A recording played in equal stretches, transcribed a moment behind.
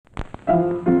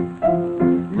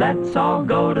Let's all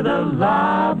go to the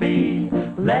lobby.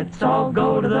 Let's all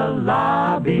go to the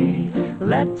lobby.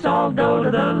 Let's all go to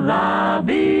the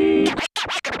lobby.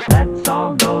 Let's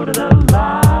all go to the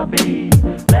lobby.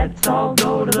 Let's all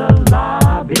go to the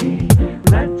lobby.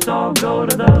 Let's all go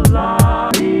to the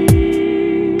lobby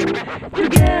to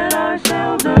get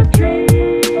ourselves a treat.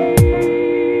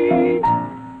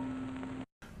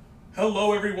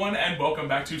 Hello everyone and welcome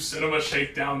back to Cinema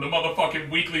Shakedown, the motherfucking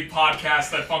weekly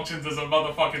podcast that functions as a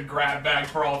motherfucking grab bag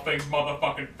for all things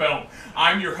motherfucking film.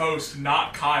 I'm your host,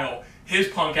 not Kyle. His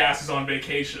punk ass is on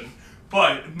vacation.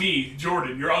 But me,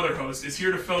 Jordan, your other host, is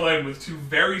here to fill in with two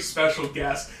very special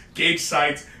guests, Gage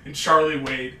Seitz and Charlie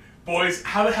Wehde. Boys,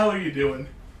 how the hell are you doing?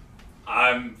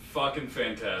 I'm fucking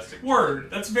fantastic. Word.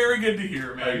 That's very good to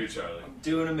hear, man. How are you, Charlie?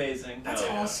 Doing amazing. That's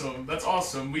awesome. That's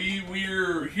awesome.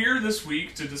 We're here this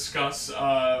week to discuss. You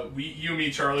and me,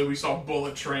 Charlie. We saw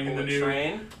Bullet Train, the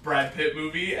new Brad Pitt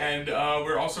movie, and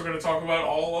we're also going to talk about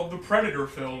all of the Predator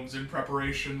films in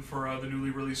preparation for the newly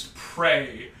released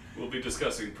Prey. We'll be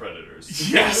discussing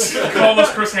Predators. Yes, call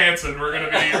us Chris Hansen. We're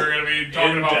gonna be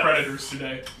talking about Predators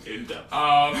today. In depth.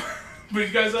 But you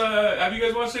guys, have you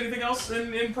guys watched anything else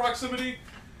in proximity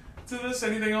to this?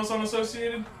 Anything else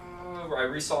unassociated? I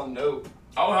resaw Nope.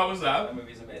 Oh, how was that? That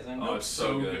movie's amazing. Oh, it's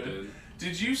so good, dude.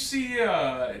 Did you see,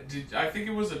 I think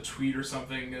it was a tweet or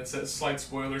something that says slight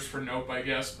spoilers for Nope, I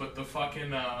guess, but the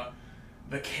fucking,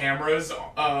 the cameras,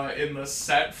 in the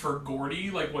set for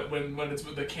Gordy, like, when it's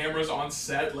with the cameras on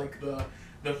set, like,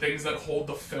 the things that hold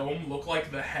the film look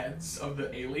like the heads of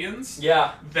the aliens.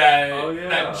 Yeah.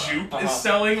 That Jupe is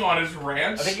selling on his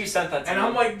ranch. I think you sent that to me. And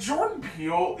I'm like, Jordan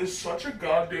Peele is such a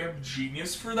goddamn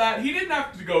genius for that. He didn't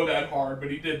have to go that hard, but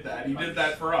he did that. He did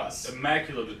that for us.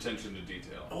 Immaculate attention to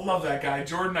detail. I love that guy.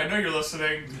 Jordan, I know you're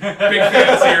listening. Big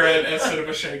fans here at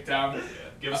Cinema Shakedown. Yeah.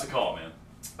 Give us a call, man.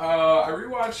 I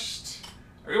rewatched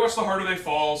The Harder They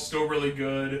Fall, still really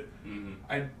good. Mm-hmm.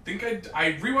 I think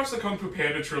I rewatched the Kung Fu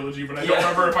Panda trilogy, but I don't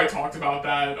remember if I talked about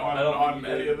that on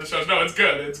any of the shows. No, it's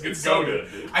good. It's so good.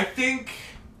 Dude. I think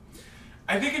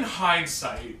in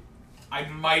hindsight, I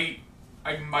might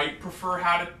prefer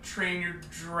How to Train Your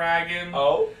Dragon.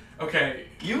 Oh? Okay.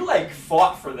 You,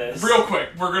 fought for this. Real quick,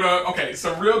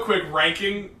 real quick,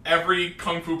 ranking every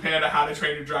Kung Fu Panda How to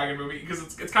Train Your Dragon movie, because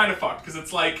it's kind of fucked, because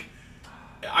it's like,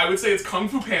 I would say it's Kung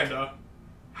Fu Panda,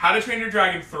 How to Train Your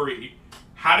Dragon 3,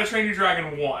 How to Train Your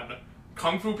Dragon 1,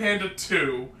 Kung Fu Panda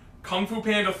 2, Kung Fu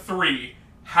Panda 3,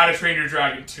 How to Train Your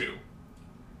Dragon 2.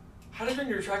 How to Train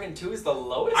Your Dragon 2 is the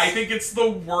lowest? I think it's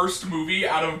the worst movie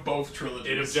out of both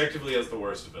trilogies. It objectively has the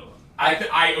worst villain.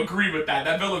 I agree with that.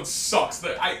 That villain sucks.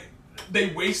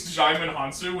 They waste Jaimin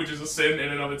Hansu, which is a sin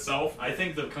in and of itself. I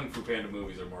think the Kung Fu Panda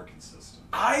movies are more consistent.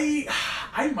 I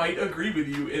might agree with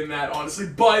you in that, honestly,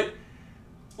 but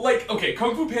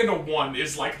Kung Fu Panda 1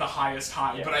 is the highest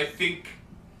high, but I think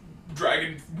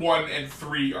Dragon 1 and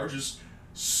 3 are just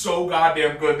so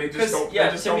goddamn good. They just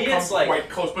don't come quite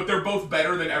close, but they're both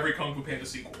better than every Kung Fu Panda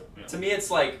sequel. Yeah. To me, it's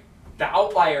the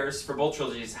outliers for both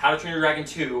trilogies, How to Train Your Dragon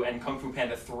 2 and Kung Fu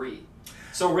Panda 3.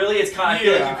 So really, it's I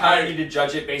feel like you kind of need to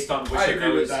judge it based on which of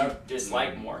those you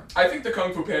dislike more. I think the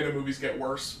Kung Fu Panda movies get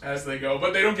worse as they go,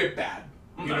 but they don't get bad.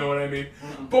 You know what I mean?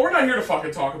 Mm-hmm. But we're not here to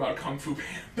fucking talk about Kung Fu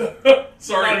Panda.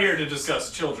 Sorry, we're not here to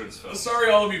discuss children's films.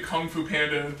 Sorry, all of you Kung Fu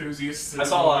Panda enthusiasts. I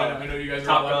saw I know you guys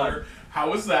Top are out there. How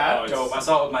was that? Dope. I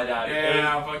saw it with my dad.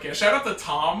 Yeah, fuck yeah. Shout out to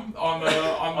Tom on the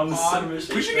pod. We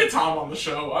should get Tom on the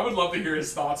show. I would love to hear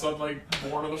his thoughts on Born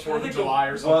on the 4th of July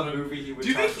or something. Movie he would do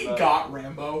you think he got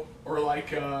Rambo? Or do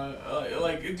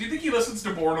you think he listens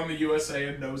to Born on the USA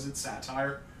and knows it's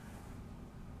satire?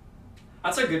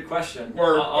 That's a good question.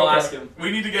 I'll ask him. We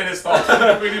need to get his thoughts.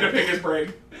 We need to pick his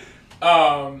brain.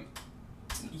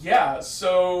 Yeah,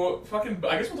 so I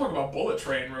guess we'll talk about Bullet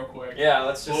Train real quick. Yeah,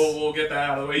 let's just... We'll get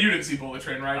that out of the way. You didn't see Bullet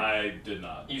Train, right? I did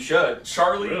not. You should.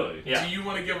 Charlie, really? Yeah. Do you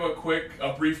want to give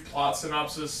a brief plot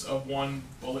synopsis of one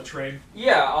Bullet Train?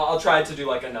 Yeah, I'll try to do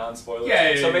a non-spoiler.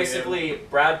 Yeah, so basically,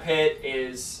 Brad Pitt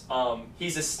is,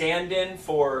 he's a stand-in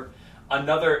for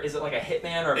another, is it a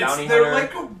hitman or a bounty hunter?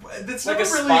 It's like never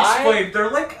a really spy? explained. They're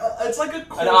it's like a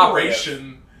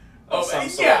corporation. So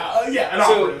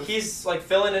he's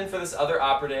filling in for this other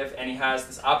operative, and he has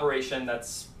this operation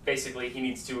that's basically he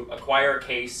needs to acquire a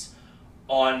case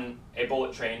on a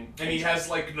bullet train. And he has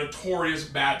notorious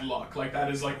bad luck.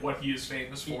 That is what he is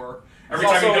famous for. Every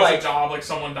time he does like, a job, like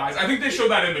someone dies. I think they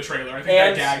showed that in the trailer. I think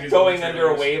and that gag is going in the under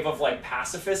a trailers. wave of like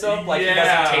pacifism, like he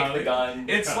doesn't take the gun.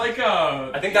 It's like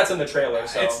a. I think that's in the trailer.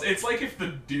 So it's like if the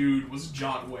dude was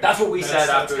John Wick. That's what we said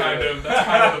after. That's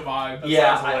kind of the vibe.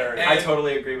 Yeah, I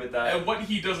totally agree with that. And what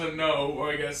he doesn't know,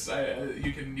 or I guess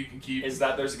you can keep, is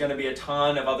that there's going to be a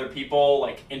ton of other people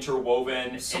like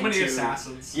interwoven. So many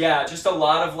assassins. Yeah, just a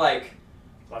lot of like.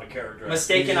 A lot of character.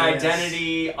 Mistaken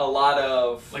identity, a lot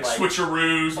of like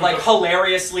switcheroos, like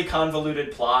hilariously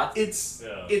convoluted plot. It's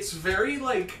very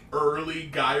like early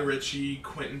Guy Ritchie,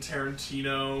 Quentin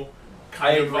Tarantino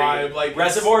kind of vibe. Like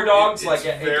Reservoir Dogs, it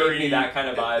gave me that kind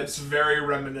of vibe. It's very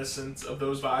reminiscent of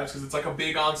those vibes because it's like a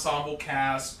big ensemble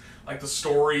cast. Like the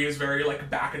story is very like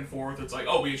back and forth. It's like,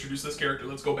 oh, we introduced this character,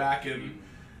 let's go back and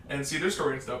see their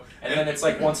story and stuff. And then it's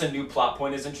like once a new plot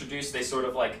point is introduced, they sort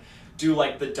of like do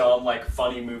like the dumb like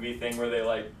funny movie thing where they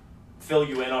like fill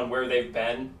you in on where they've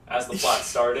been as the plot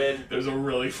started. There's a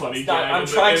really funny gag. I'm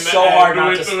trying so hard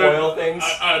not to spoil things.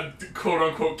 A quote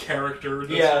unquote character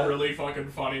that's really fucking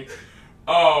funny.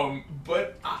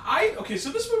 But okay, so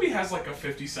this movie has like a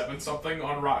 57 something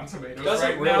on Rotten Tomatoes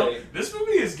right now. This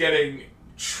movie is getting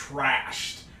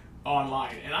trashed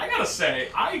online, and I gotta say,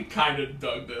 I kind of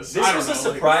dug this. This was a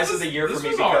surprise of the year for me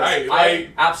because I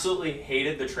absolutely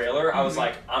hated the trailer. I was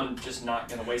like, I'm just not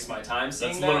gonna waste my time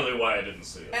seeing that. That's literally why I didn't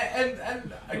see it.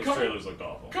 And those trailers looked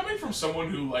awful. Coming from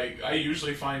someone who like, I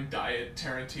usually find Diet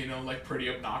Tarantino like pretty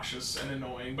obnoxious and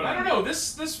annoying, but I don't know.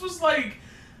 This was like.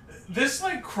 This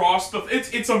like crossed the.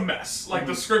 It's a mess. Like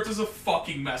the script is a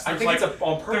fucking mess. I think it's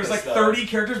on purpose. There's like 30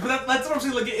 characters, but that's what I'm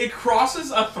saying. Like it crosses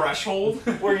a threshold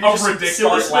where you of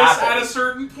ridiculousness at a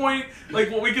certain point. Like,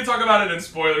 well, we can talk about it in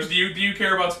spoilers. Do you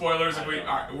care about spoilers? If we all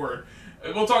right, word.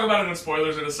 We'll talk about it in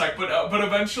spoilers in a sec. But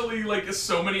eventually, like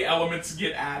so many elements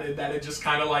get added that it just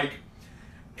kind of like.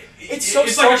 It's like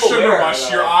a sugar rush.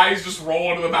 Your eyes just roll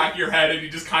into the back of your head, and you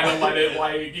just kind of let it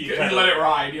like you let it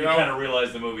ride. You know, you kind of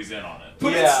realize the movie's in on it.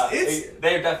 But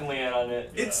they're definitely in on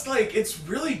it. It's like it's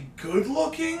really good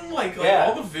looking. Like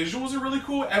all the visuals are really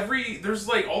cool. There's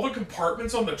like all the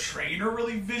compartments on the train are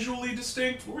really visually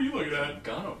distinct. What were you looking at?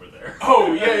 Gun over there.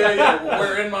 Oh yeah.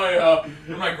 We're in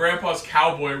my grandpa's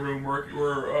cowboy room.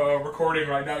 We're recording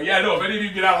right now. Yeah, no. If any of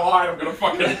you get out of line, I'm gonna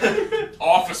fucking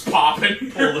office pop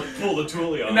in here. Pull the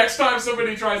toolie on. Next time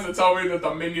somebody tries to tell me that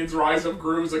the Minions: Rise of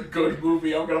Gru is a good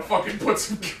movie, I'm gonna fucking put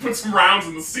some rounds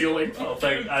in the ceiling.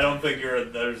 I don't think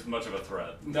there's much of a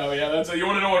threat. No, yeah, that's it. You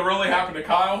want to know what really happened to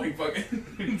Kyle? He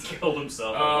fucking killed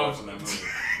himself watching that movie.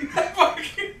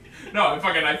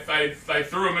 I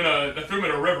threw him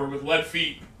in a river with lead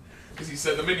feet because he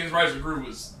said the Minions: Rise of Gru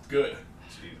was good.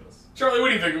 Jesus. Charlie, what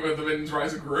do you think about the Minions: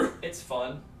 Rise of Gru? It's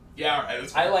fun. Yeah, right,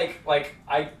 it's fun.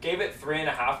 I gave it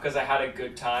 3.5 because I had a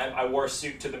good time. I wore a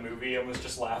suit to the movie and was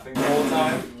just laughing the whole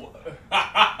time.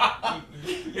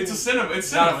 It's a cinema.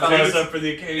 It's not cinema. Dressed up for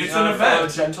the occasion. It's an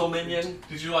event. Gentle minion.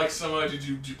 Did you like some? Did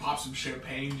you pop some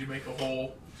champagne? Did you make a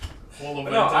whole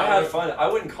event? No, I had fun. I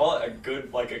wouldn't call it a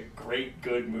great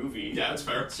good movie. Yeah, that's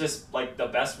fair. It's just like the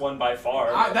best one by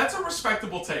far. That's a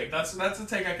respectable take. That's a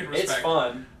take I can respect. It's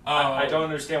fun. I don't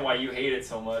understand why you hate it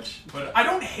so much. But I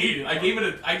don't hate it. I gave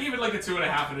it like a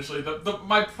 2.5 initially.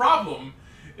 My problem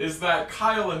is that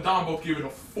Kyle and Dom both gave it a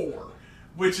 4,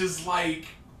 which is like.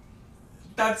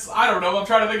 I don't know. I'm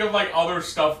trying to think of like other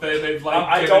stuff that they've like.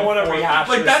 I don't want to rehash.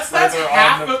 Like that's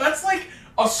half. That's like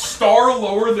a star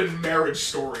lower than Marriage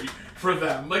Story for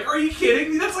them. Like, are you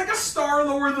kidding me? That's like a star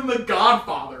lower than The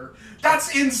Godfather.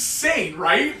 That's insane,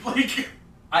 right? Like,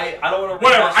 I don't want to.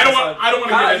 Whatever. I don't want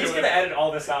to get into it. He's gonna edit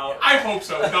all this out. I hope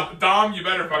so. Dom, you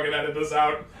better fucking edit this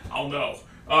out. I'll know.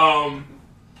 Or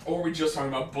were we just talking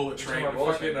about Bullet Train?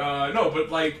 No,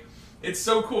 but like, it's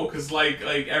so cool because like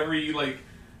every like.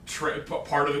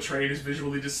 Part of the train is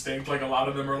visually distinct. Like a lot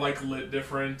of them are like lit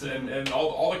different, and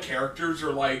all the characters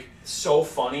are like so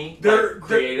funny. They're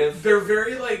creative. They're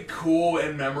very like cool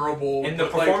and memorable. And the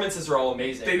performances are all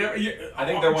amazing. I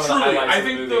think they're one of the highlights. I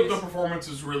think the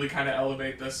performances really kind of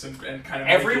elevate this and kind of.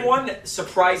 Everyone,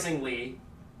 surprisingly,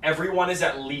 everyone is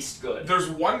at least good. There's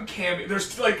one cameo.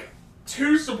 There's like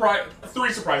three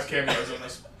surprise cameos in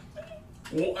this,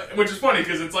 which is funny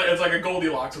because it's like a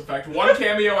Goldilocks effect. One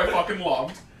cameo I fucking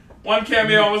loved. One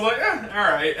cameo I was like,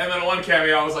 alright. And then one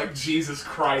cameo I was like, Jesus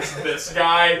Christ, this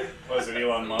guy. Was it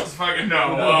Elon Musk? Fucking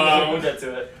no. We'll get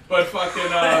to it. But fucking,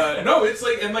 no, it's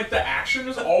like, and like the action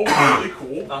is all really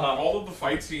cool. All of the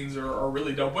fight scenes are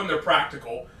really dope when they're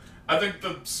practical. I think the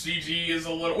CG is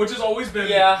a little, which has always been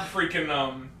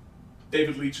freaking,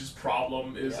 David Leitch's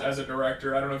problem is as a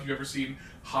director. I don't know if you've ever seen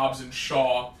Hobbs and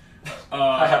Shaw.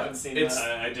 I haven't seen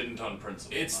that. I didn't on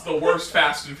principle. It's the worst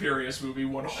Fast and Furious movie,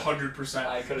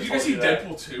 100%. Did you guys see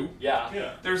Deadpool 2?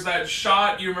 Yeah. There's that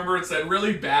shot, you remember, it's that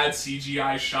really bad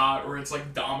CGI shot where it's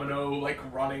like Domino, like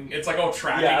running, it's like a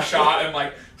tracking shot and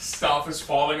like stuff is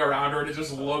falling around her and it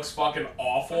just looks fucking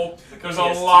awful. There's a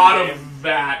lot of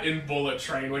that in Bullet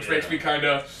Train, which makes me kind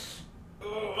of...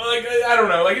 like, I don't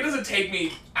know, like, it doesn't take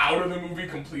me out of the movie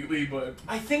completely, but...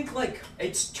 I think, like,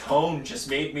 its tone just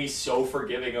made me so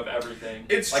forgiving of everything.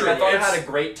 It's like, true. I thought it had a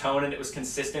great tone, and it was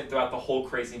consistent throughout the whole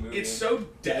crazy movie. It's so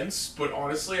dense, but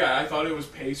honestly, I thought it was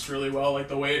paced really well, like,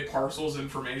 the way it parcels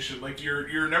information. Like,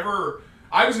 you're never...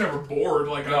 I was never bored,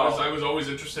 like, I was always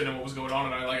interested in what was going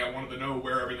on, and I wanted to know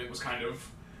where everything was kind of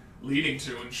leading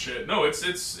to and shit. No,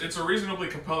 it's a reasonably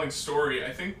compelling story.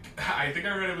 I think I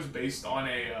read it was based on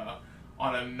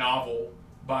a novel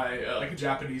by like a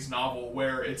Japanese novel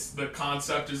where it's the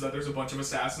concept is that there's a bunch of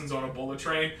assassins on a bullet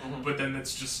train, but then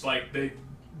it's just like they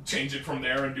change it from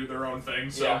there and do their own thing.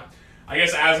 So I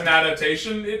guess as an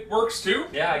adaptation, it works too.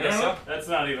 Yeah, I guess so. That's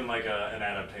not even like an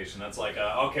adaptation. That's like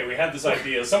okay, we had this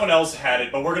idea, someone else had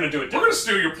it, but we're gonna do it different. We're gonna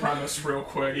steal your premise real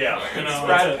quick. Yeah, it's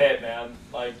Brad Pitt, man.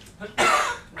 Like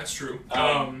that's true.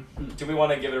 Do we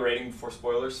want to give it a rating before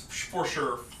spoilers? For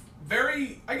sure.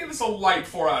 I give this a light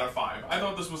 4 out of 5. I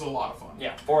thought this was a lot of fun.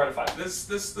 Yeah, 4 out of 5. This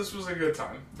was a good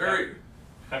time.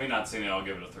 Having not seen it, I'll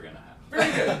give it a 3.5.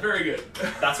 Very good, very good.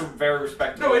 That's a very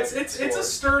respectable. No, it's a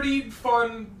sturdy,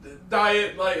 fun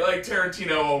diet like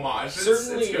Tarantino homage.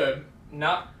 Certainly, it's good.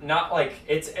 Not like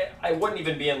I wouldn't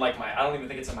even be in like I don't even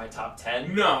think it's in my top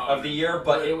 10 No, of the year,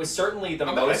 but it was certainly the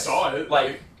most. I saw it.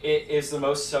 Like it is the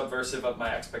most subversive of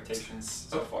my expectations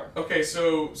so far. Okay,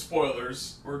 so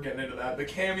spoilers. We're getting into that. The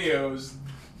cameos.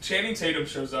 Channing Tatum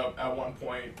shows up at one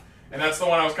point. And that's the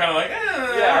one I was kind of like,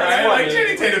 alright, like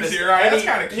Channing Tatum's here, that's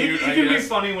kind of cute. He can be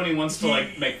funny when he wants to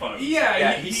like make fun of it.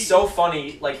 Yeah, he's so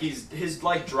funny. Like his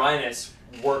like dryness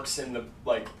works in the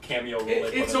like cameo role.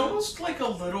 It's almost like a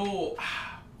little.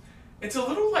 It's a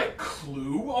little like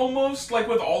Clue almost, like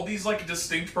with all these like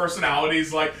distinct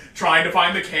personalities, like trying to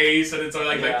find the case, and it's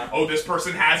like oh, this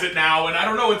person has it now, and I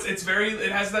don't know, it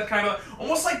has that kind of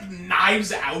almost like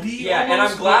Knives Outy. Yeah, almost, and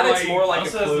I'm glad it's like, more like a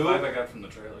Clue. That's the vibe I got from the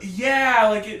trailer. Yeah,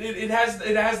 like it has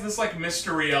this like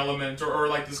mystery element or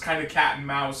like this kind of cat and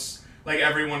mouse, like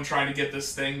everyone trying to get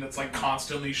this thing that's like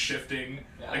constantly shifting,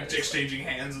 like exchanging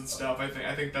hands and stuff.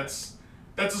 I think that's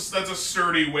a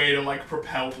sturdy way to like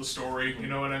propel the story. You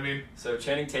know what I mean? So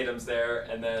Channing Tatum's there,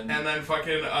 and then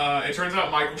fucking it turns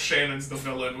out Michael Shannon's the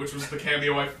villain, which was the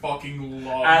cameo I fucking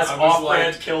loved. As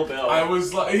off-brand Kill Bill. I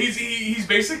was like, he's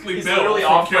basically Bill literally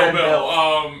from Kill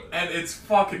Bill. And it's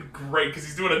fucking great because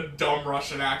he's doing a dumb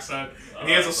Russian accent, and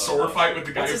he has a sword fight with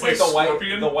the guy who plays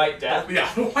Scorpion. The White Death.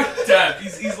 Yeah, the White Death.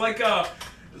 He's like a.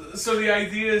 So the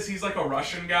idea is he's like a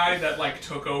Russian guy that like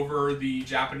took over the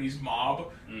Japanese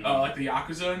mob, like the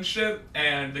Yakuza and shit,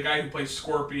 and the guy who plays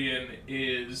Scorpion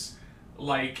is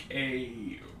like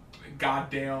a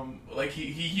goddamn, like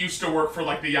he used to work for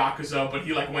like the Yakuza, but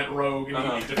he like went rogue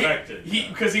and he defected.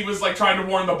 Because he was like trying to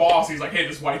warn the boss, he's like, hey,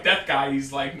 this White Death guy,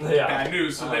 he's like bad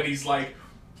news, so then he's like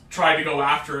tried to go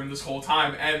after him this whole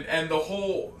time, and the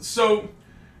whole, so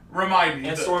remind me.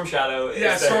 And Storm Shadow.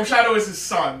 Storm Shadow is his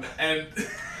son, and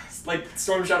like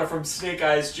Storm Shadow from Snake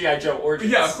Eyes G.I. Joe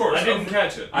Origins. Yeah, of course. I didn't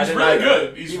catch it. He's really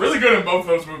good. He's really good in both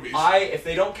those movies. If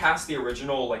they don't cast the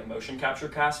original like motion capture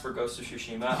cast for Ghost of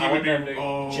Tsushima, I want them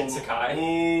to Jin Sakai.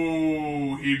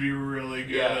 Ooh, he'd be really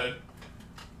good.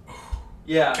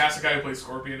 Yeah. Cast the guy who plays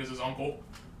Scorpion as his uncle.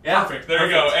 Yeah. Perfect. There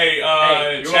you go. Hey,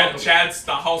 Chad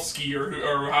Stahelski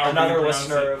or however another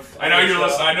listener of. I know you're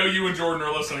listening. I know you and Jordan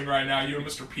are listening right now. You and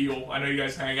Mr. Peel. I know you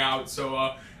guys hang out.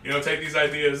 So take these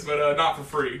ideas, but not for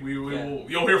free. Will.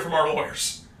 You'll hear from our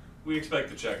lawyers. We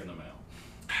expect the check in the mail.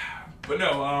 But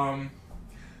no.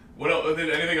 What else?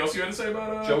 Anything else you had to say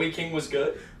about? Joey King was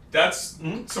good. That's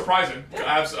surprising.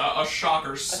 Yeah. A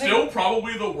shocker. Still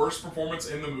probably the worst performance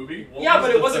in the movie.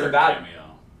 But it wasn't bad. Cameo?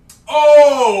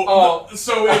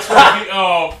 So it's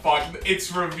fuck!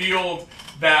 It's revealed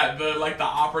that the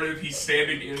operative he's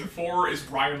standing in for is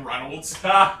Ryan Reynolds,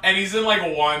 and he's in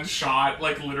like one shot,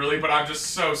 like literally. But I'm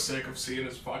just so sick of seeing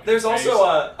his fucking. There's face.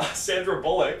 also Sandra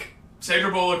Bullock. Sandra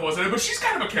Bullock wasn't it, but she's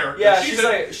kind of a character. Yeah, she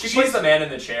plays the man in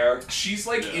the chair. She's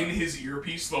like in his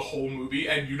earpiece the whole movie,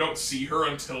 and you don't see her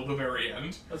until the very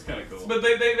end. That's kind of cool. But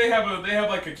they have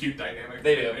like a cute dynamic.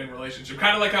 They do in relationship,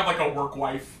 kind of like have like a work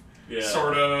wife.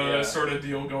 Sort of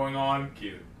deal going on.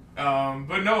 Cute.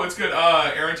 But no, it's good.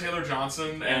 Aaron Taylor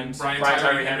Johnson and Brian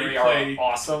Tyree Henry are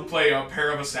awesome. Play a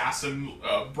pair of assassin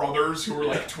brothers who are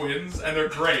like twins, and they're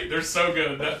great. They're so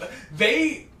good.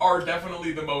 They are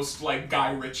definitely the most like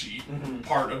Guy Ritchie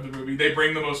part of the movie. They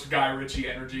bring the most Guy Ritchie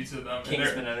energy to them.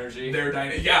 Kingsman energy.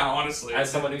 Yeah, honestly.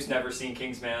 As someone who's never seen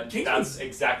Kingsman, that's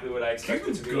exactly what I expected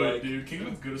Kingsman's to be good, like. dude.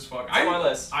 Kingsman's good as fuck. It's on my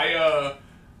list.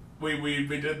 We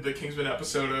did the Kingsman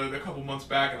episode a couple months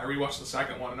back, and I rewatched the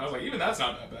second one, and I was like, even that's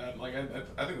not that bad. Like,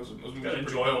 I think those movies got are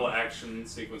enjoyable action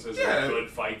sequences, good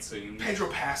fight scenes. Pedro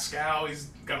Pascal, he's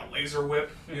got a laser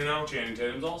whip, you know. Channing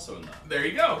Tatum's also in that. There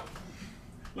you go.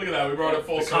 Look at that, we brought it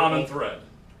full circle. Common thread.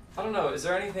 I don't know. Is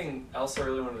there anything else I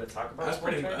really wanted to talk about? That's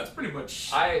pretty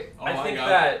much. I think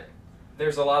that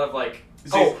there's a lot of like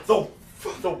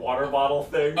the water bottle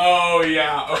thing. Oh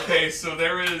yeah. Okay, so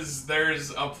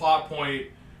there's a plot point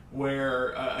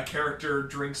where a character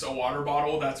drinks a water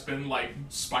bottle that's been like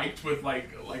spiked with like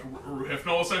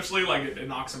Rohypnol, essentially, like it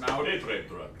knocks him out.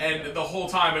 And the whole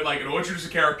time it'll introduce a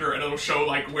character and it'll show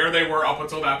like where they were up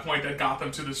until that point that got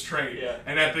them to this train. Yeah.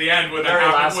 And at the end when that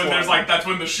happens, that's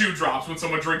when the shoe drops, when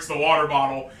someone drinks the water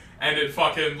bottle. And it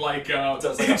fucking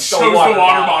it shows the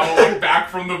water bottle like back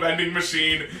from the vending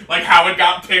machine, like how it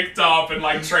got picked up and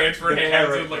like transferred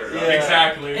hands, and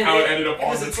exactly how it ended up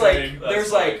on the train. Like,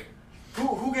 there's like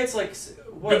who gets like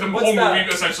but the whole movie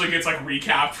essentially gets like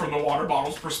recapped from the water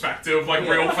bottle's perspective, like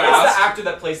real fast. What's the actor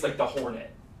that plays like the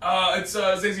Hornet? It's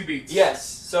Zazie Beetz. Yes.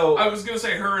 So I was gonna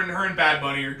say her and Bad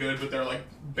Bunny are good, but they're like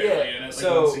barely in it, like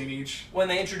one scene each. When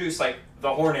they introduce like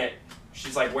the Hornet,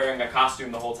 she's like wearing a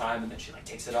costume the whole time, and then she like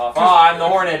takes it off. Oh, I'm the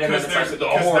Hornet, and then it's like the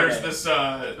Hornet. There's this.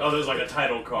 There's like a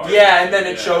title card. Yeah, and then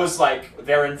it shows like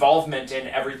their involvement in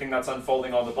everything that's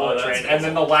unfolding on the bullet train, and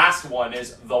then the last one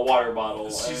is the water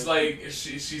bottle. She's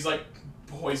like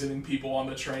poisoning people on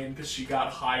the train because she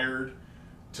got hired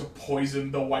to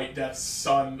poison the White Death's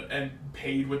son and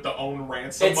paid with the own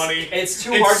ransom money. It's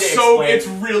too hard to explain. It's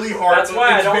really hard. That's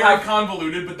why it's very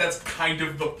convoluted, but that's kind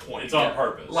of the point. It's on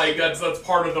purpose. Like that's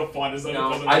part of the fun. Is that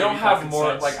I don't have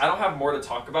more I don't have more to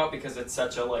talk about because it's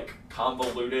such a like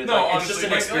convoluted. No, honestly, it's just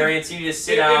an experience. You just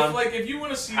sit down. If you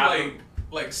want to see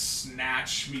like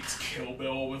Snatch meets Kill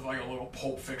Bill with like a little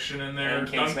Pulp Fiction in there,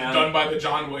 done by the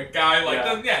John Wick guy. Like,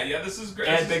 then this is great.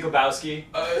 And Big Lebowski.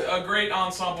 A great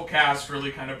ensemble cast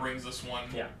really kind of brings this one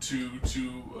to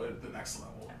the next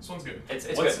level. This one's good. It's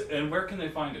good. And where can they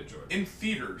find it, George? In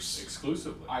theaters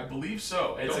exclusively. I believe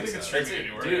so. I don't think it's streaming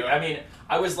anywhere. Dude, I mean,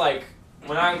 I was like,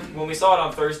 when we saw it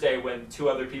on Thursday, when two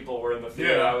other people were in the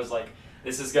theater, I was like,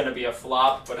 this is going to be a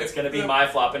flop, but it's going to be my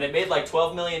flop. And it made like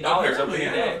 $12 million opening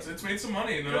day. It's made some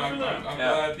money. I'm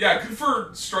glad. Yeah, good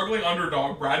for struggling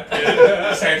underdog Brad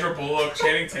Pitt, Sandra Bullock,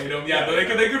 Channing Tatum. Yeah, they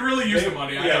could really use the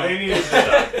money. They needed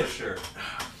that for sure.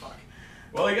 Fuck.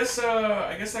 Well, I guess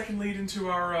that can lead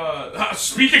into our.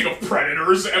 Speaking of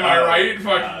predators, am I right?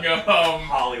 Fucking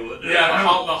Hollywood. Yeah,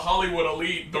 the Hollywood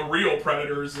elite, the real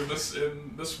predators in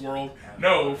this world.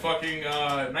 No, fucking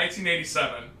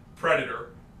 1987 Predator.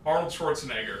 Arnold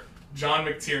Schwarzenegger, John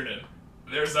McTiernan.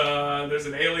 There's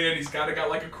an alien. He's got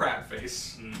like a crab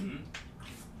face. Mm-hmm.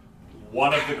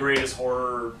 One of the greatest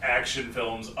horror action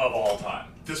films of all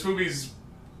time. This movie's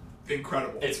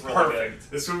incredible. It's really perfect. Good.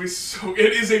 This movie's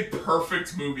it is a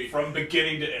perfect movie from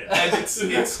beginning to end.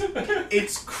 And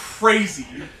it's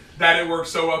crazy that it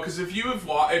works so well. Because if you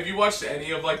watched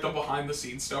any of like the behind the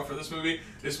scenes stuff for this movie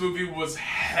was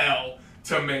hell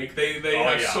to make. They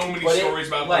have so many stories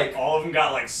about like all of them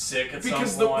got like sick at some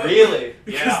point. Really?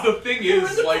 Because the thing is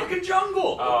in the like fucking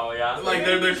jungle. Oh yeah. Like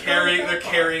they're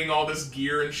carrying all this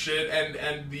gear and shit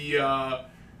and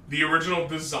the original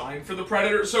design for the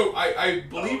Predator. So I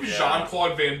believe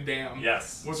Jean-Claude Van Damme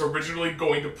was originally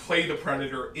going to play the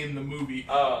Predator in the movie.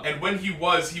 And when he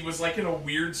was like in a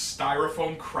weird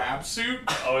styrofoam crab suit.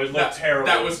 Oh, it looked terrible.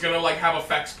 That was gonna like have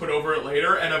effects put over it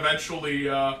later, and eventually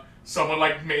someone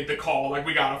like made the call, like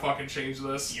we gotta fucking change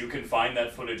this. You can find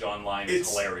that footage online. It's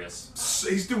hilarious.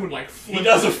 He's doing like flip. He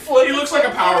does a flip. He looks like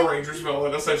a Power Rangers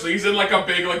villain essentially. He's in like a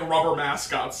big like rubber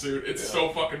mascot suit. It's so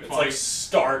fucking funny. It's like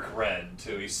stark red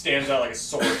too. He stands out like a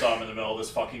sore thumb in the middle of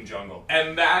this fucking jungle.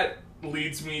 And that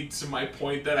leads me to my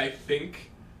point that I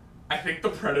think the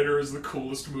Predator is the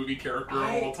coolest movie character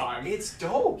of all time. It's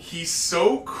dope. He's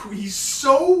so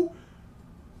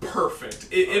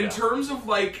perfect in terms of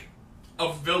like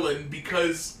a villain,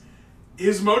 because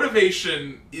his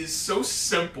motivation is so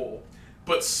simple,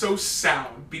 but so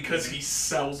sound because he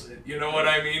sells it. You know what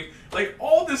I mean? Like,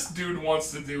 all this dude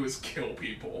wants to do is kill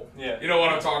people. Yeah. You know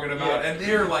what I'm talking about? Yeah. And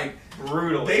they're like,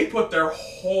 brutally. they put their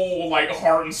whole like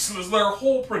heart and their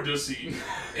whole producing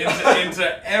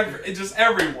into just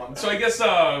everyone. So I guess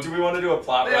do we want to do a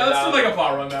plot rundown? Yeah, let's do like a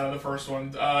plot rundown of the first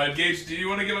one. Gage, do you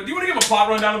want to give a plot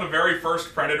rundown of the very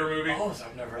first Predator movie? Oh, so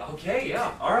I've never. Okay,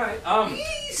 yeah, all right.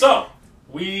 So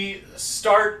we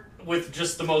start with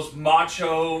just the most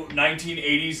macho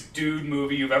 1980s dude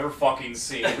movie you've ever fucking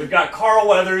seen. We've got Carl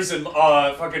Weathers and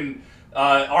fucking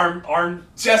Arn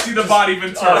Jesse the Body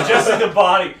Ventura. Jesse the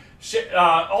Body.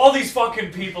 All these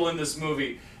fucking people in this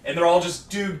movie, and they're all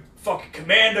just fucking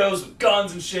commandos with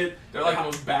guns and shit. They're like the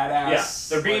most badass. Yeah,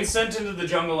 they're being sent into the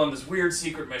jungle on this weird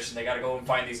secret mission. They gotta go and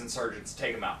find these insurgents,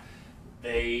 take them out.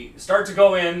 They start to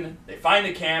go in, they find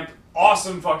a camp,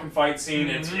 awesome fucking fight scene.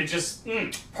 Mm-hmm. It's just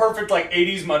perfect, like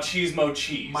 80s machismo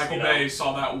cheese. Michael Bay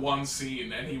saw that one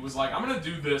scene and he was like, I'm gonna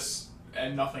do this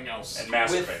and nothing else. And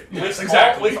masturbate. Yes,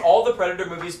 exactly. With all the Predator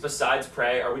movies besides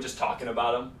Prey, are we just talking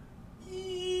about them?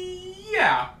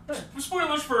 Yeah.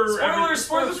 Spoilers for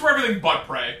everything but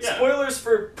Prey. Yeah. Spoilers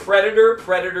for Predator,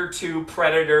 Predator 2,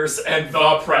 Predators, and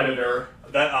The Predator.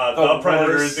 The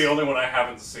Predator is the only one I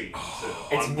haven't seen.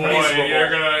 It's Boy,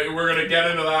 miserable. we're gonna get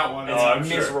into that one. I'm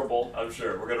miserable. Sure. I'm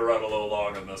sure. We're gonna run a little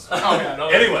long on this one. Oh yeah. No,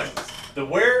 Anyway,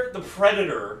 where the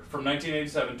Predator from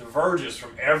 1987 diverges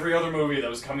from every other movie that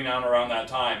was coming out around that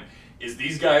time is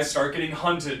these guys start getting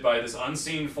hunted by this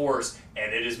unseen force,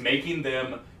 and it is making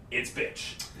them its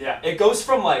bitch. Yeah, it goes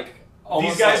from like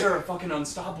these guys are a fucking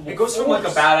unstoppable. It goes from like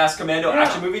a badass commando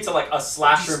action movie to like a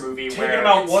slasher movie taking where them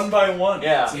out one by one.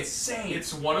 Yeah, it's insane.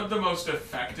 It's one of the most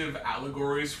effective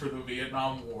allegories for the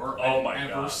Vietnam War Oh I've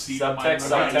ever seen. Subtext.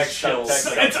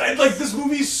 It's like this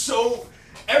movie's so.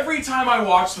 Every time I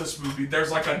watch this movie,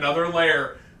 there's like another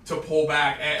layer to pull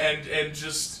back and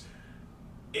just.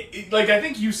 Like I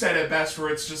think you said it best, where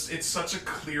it's such a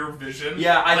clear vision.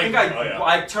 Yeah, I think yeah.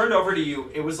 I turned over to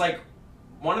you. It was like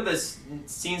one of the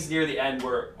scenes near the end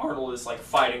where Arnold is like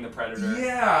fighting the Predator.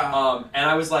 Yeah. And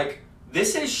I was like,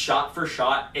 this is shot for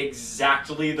shot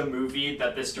exactly the movie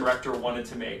that this director wanted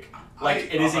to make.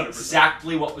 Like, it is 100%.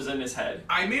 exactly what was in his head.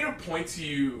 I made a point to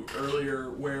you earlier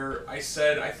where I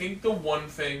said I think the one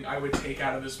thing I would take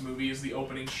out of this movie is the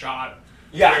opening shot.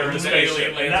 Yeah, where the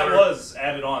alien and that was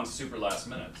added on super last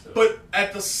minute. So. But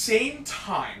at the same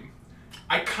time,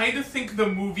 I kind of think the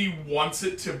movie wants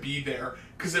it to be there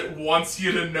because it wants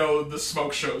you to know the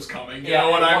smoke show's coming. You know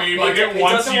what I mean? Like, it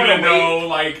wants you to know,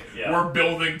 like, we're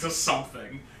building to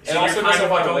something. It also doesn't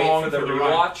want to wait for the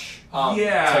rewatch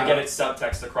to get its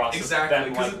subtext across.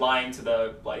 Exactly. Than, like, lying to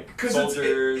the, like,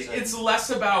 soldiers. It's less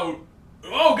about,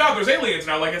 oh god, there's aliens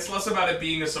now. Like, it's less about it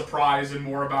being a surprise and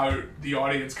more about the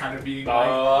audience kind of being,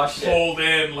 like, pulled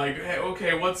in. Like, hey,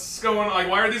 okay, what's going on? Like,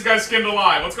 why are these guys skinned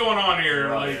alive? What's going on here?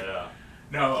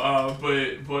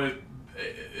 But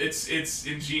it's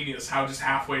ingenious how just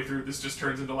halfway through this just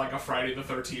turns into like a Friday the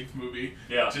 13th movie.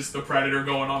 Yeah. Just the Predator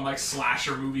going on like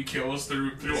slasher movie kills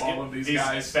through all of these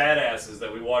guys. Badasses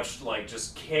that we watched like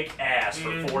just kick ass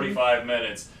for 45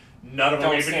 minutes. None of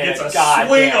them even gets a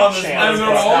swing on this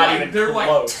movie. They're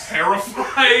like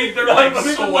terrified. They're like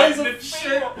sweating and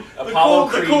shit. The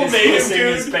cool native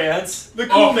dude. The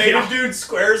cool native dude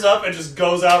squares up and just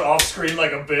goes out off screen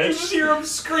like a bitch. You just hear him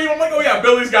scream. I'm like, oh yeah,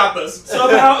 Billy's got this.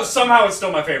 Somehow it's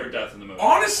still my favorite death in the movie.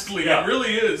 Honestly, it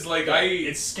really is. Like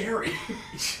it's scary.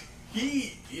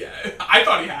 I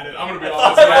thought he had it. I'm gonna be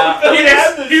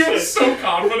honest. He was so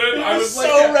confident. I was so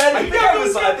like, ready. I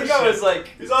think I was like,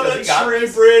 he's on that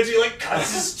tree bridge. He like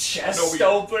cuts his chest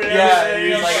open. Yeah,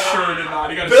 he like, sure did not.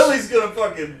 Billy's gonna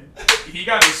fucking. He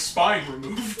got his spine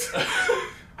removed.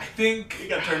 I think he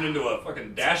got turned into a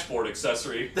fucking dashboard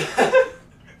accessory.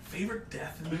 Favorite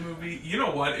death in the movie? You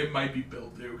know what? It might be Bill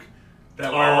Duke.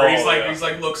 That one where he's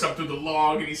like looks up through the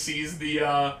log and he sees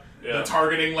the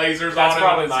targeting lasers. That's on him.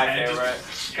 probably my favorite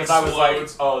because I was like,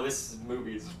 oh, this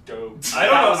movie is dope. I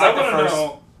don't know. I want to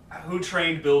know who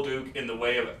trained Bill Duke in the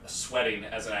way of sweating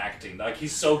as an acting. Like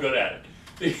he's so good at it.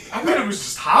 I thought it was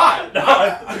just hot. No,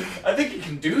 I think he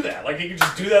can do that. Like he can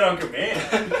just do that on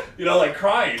command. You know, like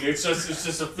crying. It's just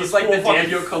He's like the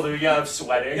Daniel Kaluuya of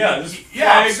sweating. Yeah,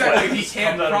 exactly. He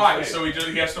can't cry, so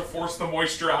he has to force the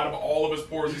moisture out of all of his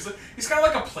pores. He's kind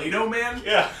of like a Play-Doh man.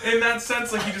 Yeah. In that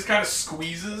sense, like he just kind of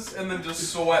squeezes and then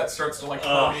just sweat starts to like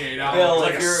permeate out. Bill,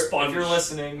 like if you're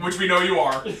listening, which we know you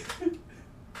are.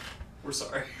 We're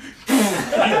sorry.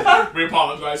 We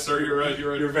apologize, sir.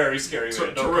 You're a very scary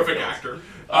man. Terrific actor.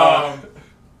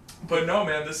 But no,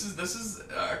 man, this is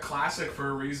a classic for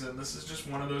a reason. This is just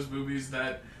one of those movies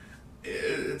that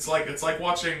it's like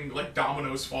watching like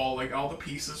dominoes fall. Like all the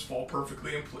pieces fall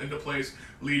perfectly into place,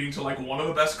 leading to like one of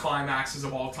the best climaxes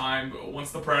of all time.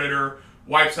 Once the Predator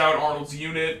wipes out Arnold's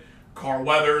unit, Carl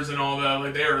Weathers and all that,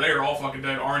 like they're all fucking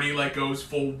dead. Arnie like goes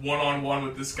full one-on-one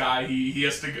with this guy. He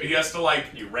has to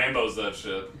like he Rambos that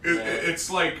shit. It's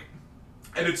like,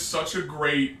 and it's such a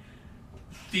great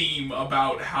theme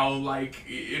about how like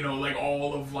like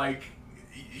all of like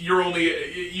you're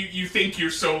only you think you're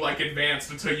so like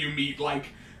advanced until you meet like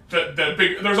the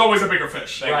big. There's always a bigger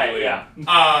fish. Right. Yeah.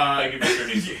 Thank you, Mr.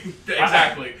 Neeson.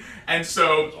 Exactly. And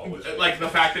so like the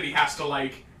fact that he has to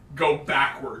like go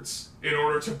backwards in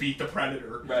order to beat the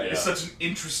Predator is such an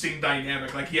interesting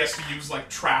dynamic. Like he has to use like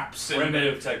traps and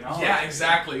primitive technology. Yeah,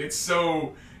 exactly. It's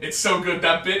so good.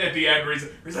 That bit at the end where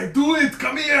he's like, "Do it,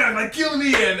 come here, like kill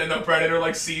me," and then the Predator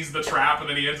like sees the trap and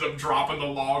then he ends up dropping the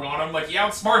log on him. Like he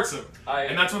outsmarts him,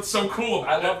 and that's what's so cool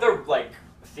about it. I love the like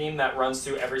theme that runs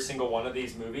through every single one of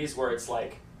these movies, where it's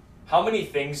like, how many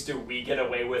things do we get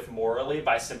away with morally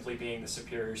by simply being the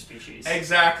superior species?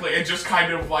 Exactly, and just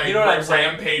kind of like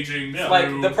rampaging. Yeah. Like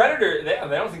the Predator, they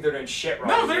don't think they're doing shit wrong.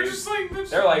 No, they're just like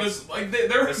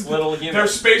they're this little human. They're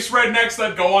space rednecks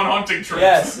that go on hunting trips.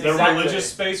 Yes, they're religious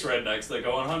space rednecks that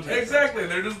go on hunting. Exactly,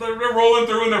 trips. They're rolling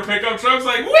through in their pickup trucks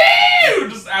like woo,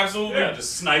 just absolutely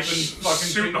just sniping, fucking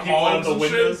shooting people out the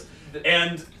windows. Shit.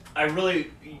 And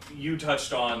you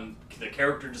touched on the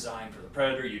character design for the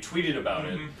Predator. You tweeted about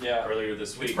it earlier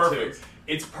this week. It's perfect. Too.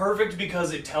 It's perfect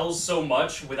because it tells so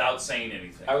much without saying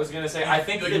anything. I was going to say, I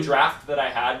think the draft that I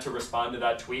had to respond to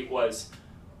that tweet was,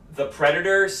 the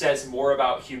Predator says more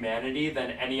about humanity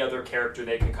than any other character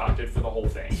they concocted for the whole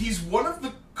thing. He's one of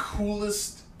the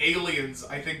coolest aliens,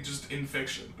 I think, just in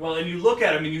fiction. Well, and you look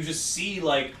at him and you just see,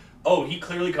 like, oh, he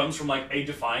clearly comes from, like, a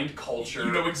defined culture.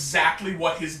 You know exactly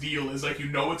what his deal is. Like,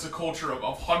 it's a culture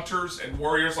of hunters and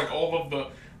warriors, like, all of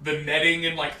the netting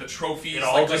and, like, the trophies,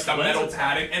 like the metal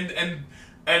padding, and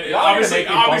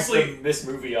obviously this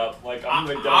movie up. Like,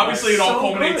 obviously it all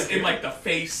culminates in, like, the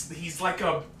face. He's like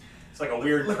a... It's like a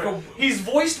weird... he's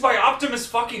voiced by Optimus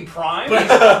fucking Prime.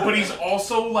 But he's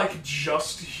also, like,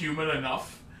 just human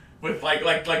enough. With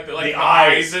the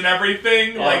eyes and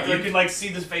everything, yeah, you can see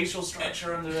the facial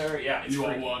structure under there. Yeah, it's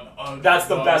that's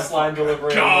the best line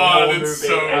delivery. God, in the whole it's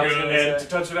movie. so good. And to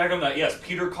touch back on that, yes,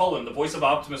 Peter Cullen, the voice of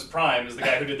Optimus Prime, is the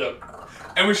guy who did the.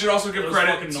 And we should also give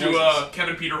credit to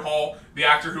Kevin Peter Hall, the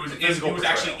actor who was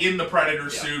actually in the Predator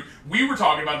suit. We were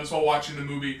talking about this while watching the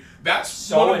movie.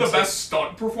 That's one of the best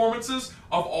stunt performances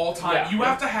of all time. Yeah. You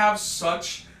have to have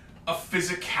such a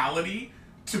physicality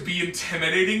to be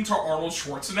intimidating to Arnold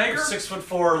Schwarzenegger.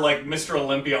 6'4", like Mr.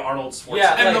 Olympia Arnold Schwarzenegger.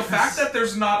 Yeah, and the fact that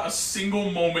there's not a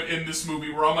single moment in this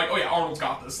movie where I'm like, oh yeah, Arnold's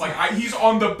got this. Like he's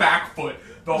on the back foot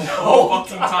the whole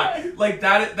fucking time. Like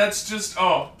that's just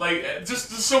just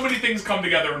so many things come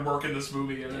together and work in this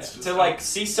movie, and it's just to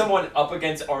see someone up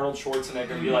against Arnold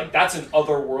Schwarzenegger and be like, that's an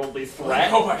otherworldly threat.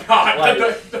 Oh my god,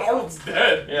 Arnold's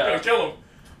dead. Yeah, gotta kill him.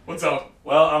 What's up?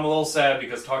 Well, I'm a little sad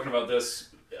because talking about this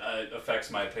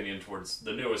affects my opinion towards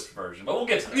the newest version, but we'll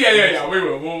get to that. Yeah. We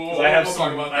will. We'll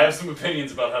talk about that. I have some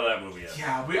opinions about how that movie is.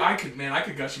 Yeah, I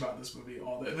could gush about this movie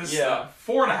all day. This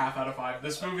 4.5 out of 5.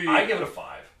 This movie, I give it a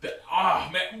 5.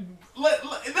 Man,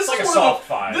 this like is a soft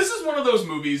 5. This is one of those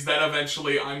movies that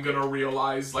eventually I'm gonna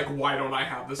realize, like, why don't I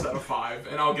have this at a 5?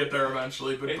 And I'll get there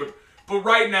eventually. But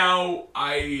right now,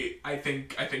 I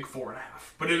think 4.5.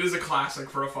 But it is a classic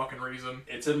for a fucking reason.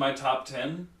 It's in my top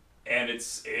 10. And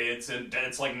it's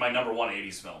like my number 1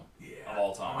 80s film of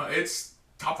all time. It's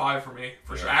top 5 for me,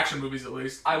 for sure. Action movies, at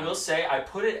least. I will say, I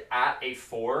put it at a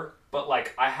 4, but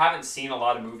I haven't seen a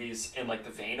lot of movies in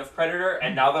the vein of Predator,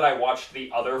 and now that I watched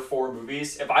the other 4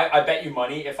 movies, if I bet you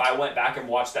money, if I went back and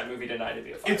watched that movie tonight, it'd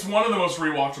be a 5. It's one of the most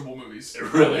rewatchable movies. It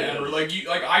really is.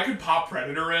 Like I could pop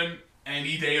Predator in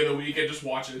any day of the week and just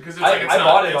watch it because it's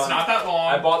not that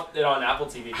long. I bought it on Apple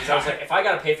TV because I was like, if I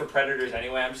gotta pay for Predators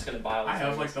anyway, I'm just gonna buy all these. I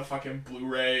have the fucking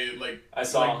Blu-ray I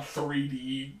saw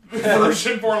 3D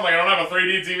version for it. I don't have a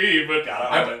 3D TV, but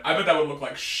I bet that would look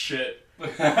like shit.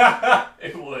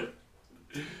 It would.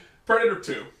 Predator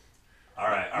 2. All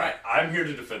right. I'm here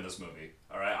to defend this movie.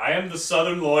 All right, I am the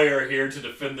Southern lawyer here to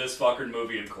defend this fucking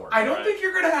movie in court. I don't think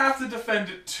you're gonna have to defend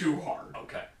it too hard.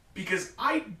 Okay. Because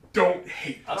I don't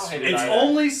hate this. I don't hate it Its either.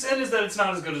 only sin is that it's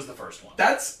not as good as the first one.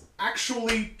 That's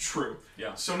actually true.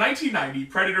 Yeah. So 1990,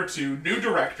 Predator 2, new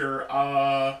director.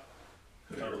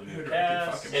 Totally who new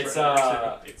directed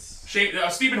cast.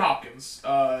 it's Stephen Hopkins.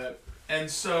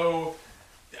 And so,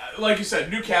 like you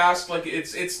said, new cast.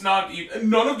 It's not.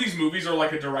 None of these movies are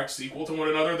like a direct sequel to one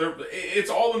another. It's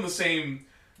all in the same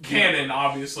canon,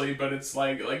 obviously, but it's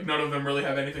like none of them really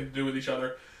have anything to do with each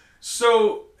other.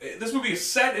 So this movie is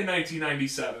set in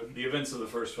 1997. The events of the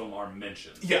first film are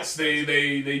mentioned. Yes, they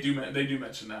do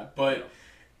mention that. But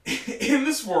in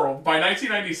this world, by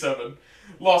 1997,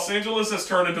 Los Angeles has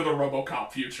turned into the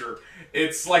RoboCop future.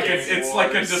 It's like it's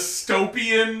like a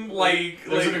dystopian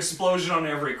There's an explosion on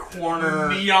every corner.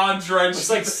 Neon drenched. It's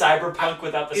like cyberpunk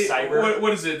without the cyber.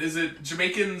 What is it? Is it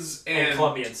Jamaicans and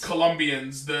Colombians?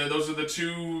 Colombians. Those are the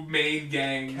two main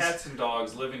gangs. Cats and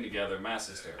dogs living together, mass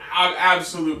hysteria.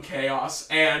 Absolute chaos.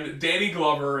 And Danny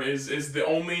Glover is the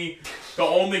only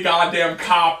goddamn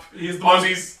cop. He's the on most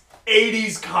these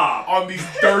 80s cop on these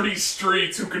dirty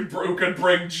streets who can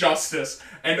bring justice.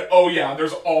 And oh yeah,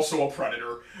 there's also a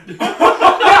predator. Yeah,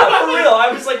 for real.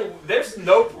 I was like, there's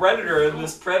no predator in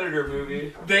this Predator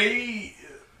movie.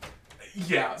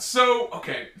 So,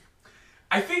 okay.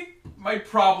 I think my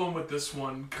problem with this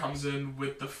one comes in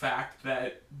with the fact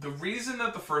that the reason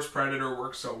that the first Predator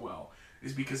works so well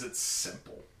is because it's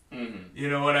simple. Mm-hmm. You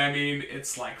know what I mean?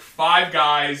 It's like 5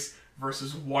 guys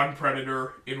versus 1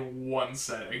 predator in 1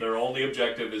 setting. Their only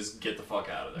objective is get the fuck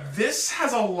out of there. This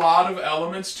has a lot of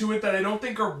elements to it that I don't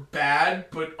think are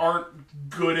bad, but aren't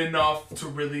good enough to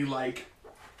really, like,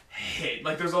 hit.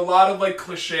 Like, there's a lot of, like,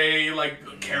 cliche,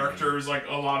 like, characters, like,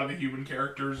 a lot of the human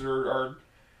characters are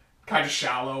kind of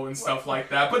shallow and stuff like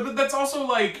that. But that's also,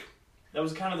 like... That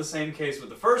was kind of the same case with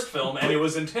the first film, and it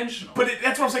was intentional. But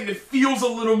that's what I'm saying. It feels a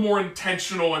little more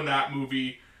intentional in that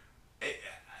movie.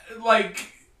 Like...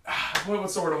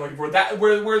 What's the word I'm looking for? That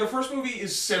where the first movie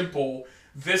is simple,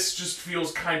 this just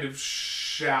feels kind of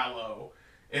shallow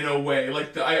in a way.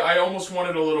 Like I almost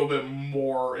wanted a little bit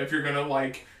more if you're gonna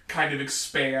like kind of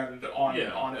expand on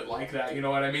it like that. You know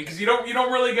what I mean? Because you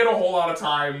don't really get a whole lot of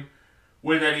time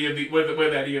with any of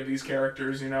with any of these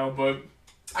characters. You know, but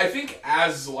I think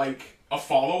as like a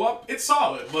follow up, it's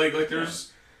solid. Like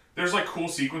there's like cool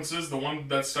sequences. The one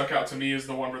that stuck out to me is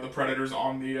the one where the Predator's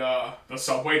on the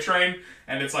subway train,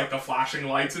 and it's like the flashing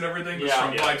lights and everything. The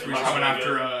strobe lights where he's coming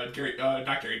after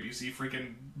not Gary Busey,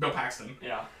 freaking Bill Paxton.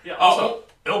 Yeah. Yeah. Also,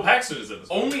 Bill Paxton is in this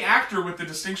movie. Only actor with the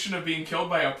distinction of being killed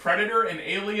by a Predator, an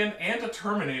Alien, and a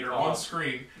Terminator on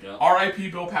screen. Yeah. R.I.P.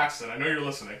 Bill Paxton. I know you're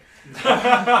listening.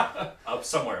 Up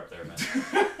somewhere up there, man.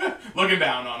 Looking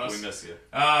down on us. We miss you.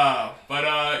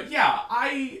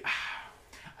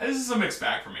 This is a mixed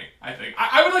bag for me, I think.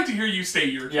 I would like to hear you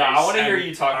state your case. Yeah, I want to hear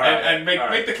you talk about it. And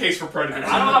make the case for Predator.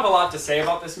 I don't have a lot to say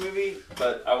about this movie,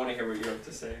 but I want to hear what you have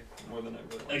to say more than I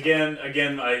would.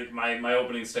 Again, my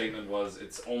opening statement was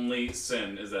its only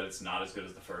sin is that it's not as good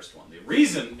as the first one. The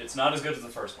reason it's not as good as the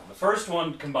first one. The first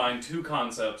one combined 2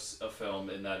 concepts of film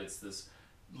in that it's this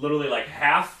literally like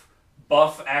half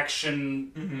buff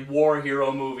action war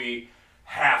hero movie,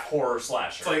 half horror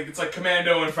slasher. It's like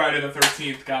Commando and Friday the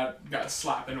 13th got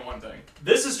slapped into one thing.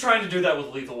 This is trying to do that with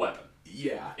Lethal Weapon.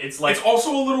 Yeah. It's like it's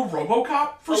also a little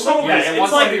RoboCop for some reason.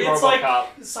 It's like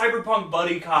cyberpunk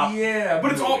buddy cop. Yeah,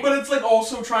 but it's like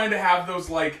also trying to have those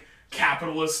like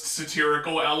capitalist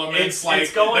satirical elements.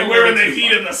 It's going we're in the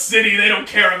heat of the city, they don't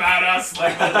care about us.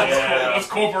 Like those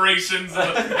corporations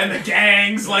and the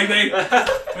gangs, like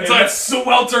it's like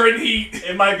swelter and heat.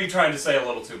 It might be trying to say a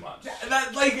little too much.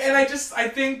 I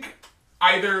think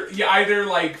either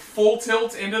like full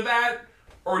tilt into that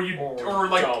or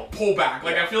pull back.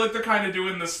 Like I feel like they're kind of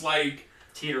doing this like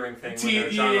teetering thing.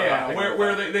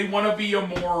 Where they want to be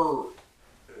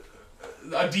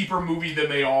a deeper movie than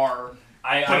they are.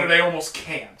 But they almost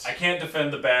can't. I can't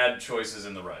defend the bad choices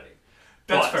in the writing.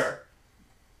 That's fair.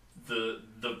 The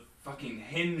fucking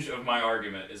hinge of my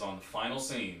argument is on the final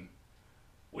scene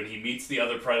when he meets the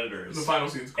other Predators. The final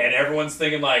scene's cool. And everyone's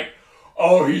thinking like,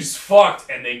 oh, he's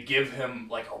fucked. And they give him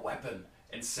like a weapon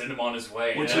and send him on his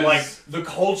way. Which is like the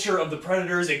culture of the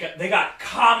Predators. They got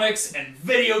comics and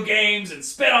video games and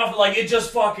spin-off. Like it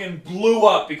just fucking blew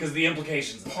up because of the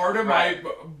implications.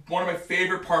 One of my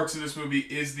favorite parts of this movie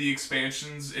is the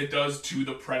expansions it does to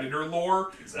the Predator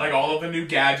lore. Exactly. Like all of the new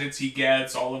gadgets he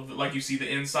gets, all of the, like you see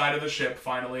the inside of the ship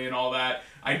finally and all that.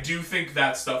 I do think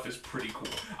that stuff is pretty cool.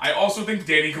 I also think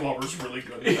Danny Glover's really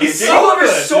good. He's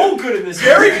so good in this.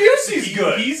 Gary Busey's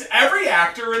good. Every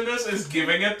actor in this is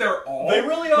giving it their all. They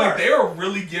really are. Like they are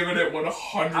really giving it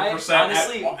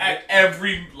 100% at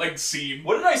every like scene.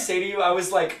 What did I say to you? I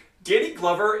was like, Danny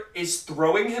Glover is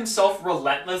throwing himself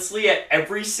relentlessly at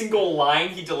every single line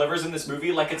he delivers in this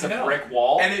movie like it's a brick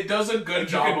wall. And it does a good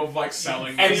job of like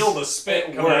selling. And feel the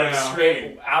spit works.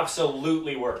 Straight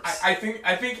absolutely works. I think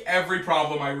every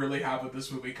problem I really have with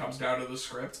this movie comes down to the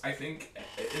script. I think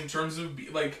in terms of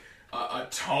like a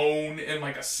tone and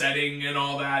like a setting and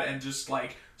all that and just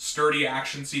like sturdy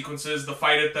action sequences, the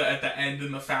fight at the end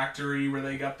in the factory where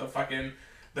they got the fucking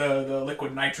the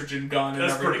liquid nitrogen gun and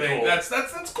That's everything. pretty cool.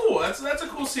 That's cool. That's a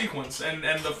cool sequence, and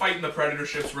the fight in the Predator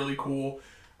ship's really cool.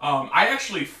 I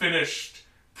actually finished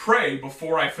Prey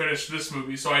before I finished this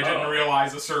movie, so I didn't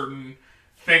realize a certain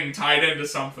thing tied into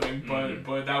something,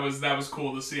 but that was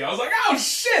cool to see. I was like, oh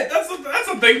shit, that's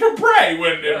the thing from Prey,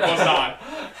 when it was not.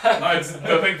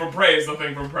 The thing from Prey is the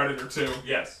thing from Predator 2.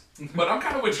 Yes. But I'm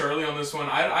kind of with Charlie on this one.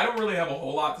 I don't really have a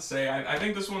whole lot to say. I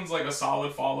think this one's like a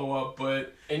solid follow-up,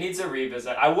 but It needs a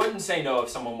revisit. I wouldn't say no if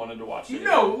someone wanted to watch it.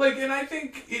 no, like, and I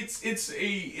think it is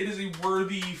a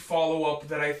worthy follow-up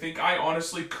that I think I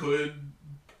honestly could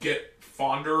get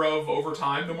fonder of over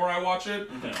time the more I watch it.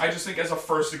 I just think as a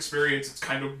first experience it's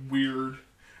kind of weird,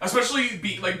 especially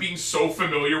being so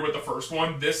familiar with the first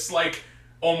one. This like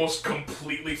almost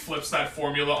completely flips that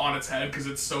formula on its head because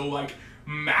it's so like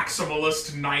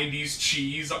maximalist 90s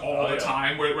cheese all the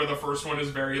time, where the first one is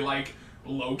very like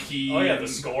low-key. Oh yeah, the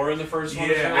score in the first one.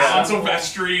 Yeah, Alan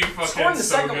Silvestri fucking Score in the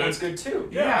so second good. one's good too.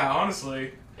 Yeah,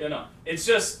 honestly. You know, it's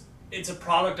a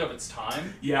product of its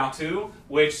time. Yeah. Too,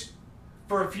 which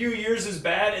for a few years is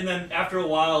bad, and then after a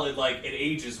while it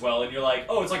ages well, and you're like,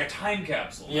 oh, it's like a time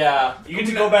capsule. Yeah. You get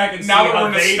to go back and see now that how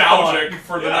we're they nostalgic thought.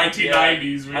 for the Yeah.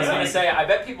 1990s. I was gonna say, I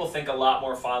bet people think a lot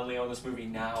more fondly on this movie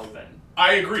now than.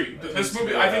 I agree. This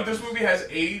movie, I think Yeah. this movie has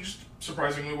aged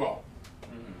surprisingly well.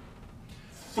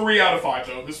 3 out of 5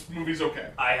 though. This movie's okay.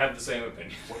 I have the same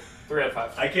opinion. 3 out of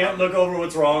 5. I can't look over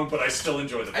what's wrong, but I still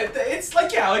enjoy the film. It's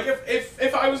like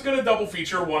if I was gonna double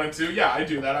feature 1 and 2, yeah, I'd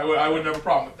do that. I wouldn't have a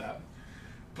problem with that.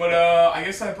 But I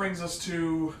guess that brings us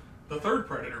to the third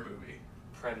Predator movie.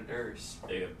 Predators.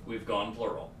 We've gone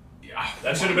plural. Yeah,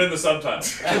 That should have been the subtitle.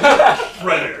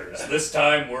 Predators. This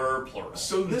time we're plural.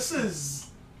 So this is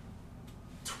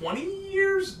 20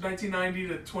 years, 1990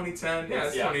 to 2010. Yeah,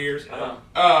 it's 20 years.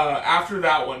 After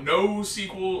that one, no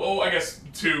sequel. Oh, I guess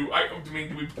 2. I mean,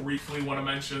 do we briefly want to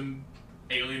mention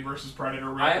Alien versus Predator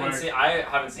real I quick?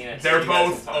 haven't seen it. so They're you guys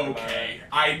both can talk about okay. it.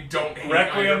 I don't hate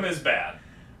Requiem either. is bad.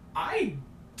 I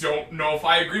don't know if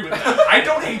I agree with that. I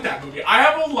don't hate that movie. I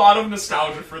have a lot of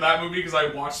nostalgia for that movie because I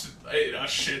watched it a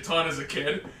shit ton as a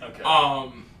kid.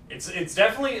 Okay. It's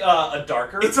definitely a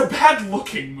darker. It's a bad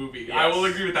looking movie. Yes. I will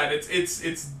agree with that.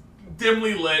 It's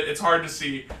dimly lit. It's hard to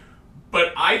see.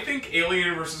 But I think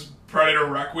Alien vs. Predator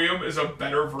Requiem is a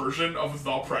better version of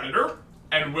The Predator,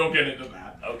 and we'll get into that.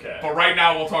 Okay. But right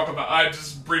now we'll talk about. I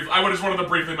just wanted to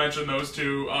briefly mention those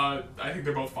two. I think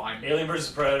they're both fine. Alien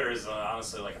vs. Predator is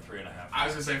honestly like a 3.5. I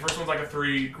was gonna say first one's like a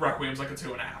 3, Requiem's like a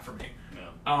 2.5 for me.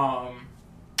 Yeah.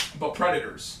 But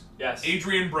Predators. Yes.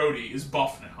 Adrian Brody is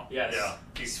buff now. Yes. Yeah.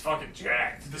 He's fucking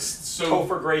jacked.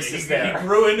 Topher Grace is He there.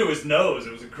 grew into his nose.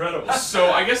 It was incredible.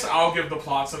 So I guess I'll give the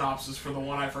plot synopsis for the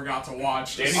one I forgot to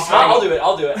watch. Danny Just- Trejo.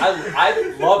 I'll do it.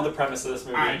 I love the premise of this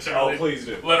movie. Alright, Charlie. Oh, please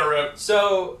do. Let her rip.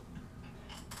 So,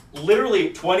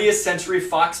 literally, 20th Century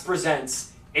Fox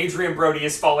presents Adrian Brody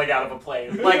is falling out of a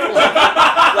plane.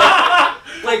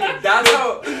 Like that's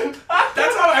how.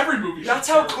 That's how every movie. That's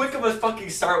how quick of a fucking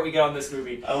start we get on this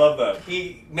movie. I love that.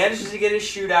 He manages to get his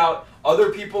shootout.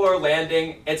 Other people are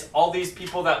landing. It's all these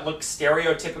people that look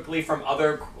stereotypically from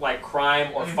other like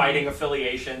crime or fighting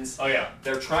affiliations. Oh yeah.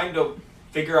 They're trying to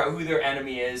figure out who their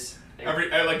enemy is.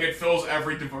 It fills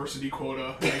every diversity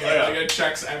quota. It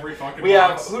checks every fucking We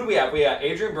have box. who do we have? We have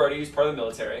Adrian Brody, who's part of the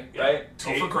military, right?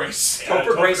 Topher Grace.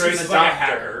 Topher Grace is a like doctor. a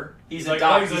hacker. He's like, a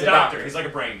doc- oh, he's he's a a doctor. doctor. He's like a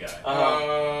brain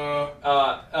guy.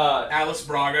 Alice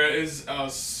Braga is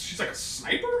she's like a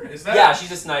sniper. Is that? Yeah, she's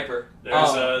a sniper.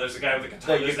 There's a guy with a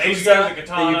katana. the There's an Asian Yakuza- guy with a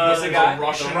katana. the Yakuza There's guy. a The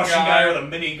Russian Russian guy guy.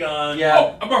 with a minigun.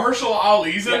 Yeah. Oh, Mahershala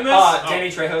Ali's in this. Danny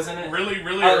Trejo's in it. Really,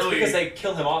 really It's early. because they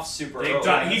kill him off super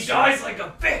early. He dies like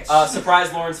a bitch.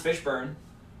 Surprise Lawrence Fishburne.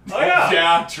 Oh yeah.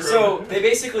 Yeah, true. So they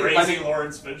basically Crazy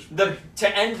Lawrence Fish.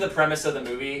 to end the premise of the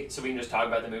movie, so we can just talk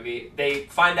about the movie. They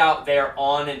find out they're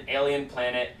on an alien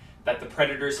planet that the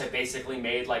Predators have basically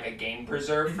made like a game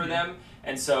preserve for them,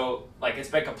 and so like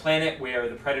it's like a planet where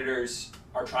the Predators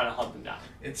are trying to hunt them down.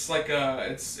 It's like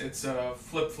it's a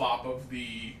flip flop of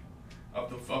the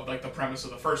premise of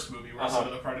the first movie where instead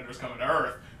of the Predators coming to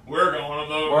Earth, we're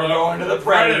going to the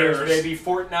Predators, baby.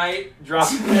 Fortnite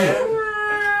dropped in.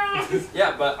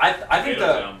 Yeah, but I think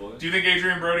Do you think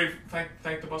Adrian Brody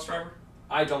thanked the bus driver?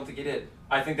 I don't think he did.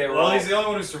 I think they were. Well, all, he's the only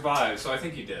one who survived, so I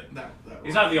think he did.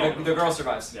 He's not. not the only the one. the girl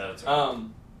survives. Yeah, that's right.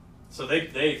 So they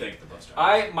thank the bus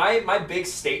driver. My big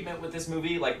statement with this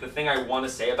movie, like the thing I want to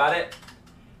say about it,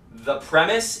 the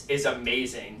premise is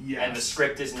amazing, Yes. and the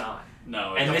script is not.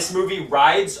 No. And this movie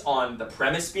rides on the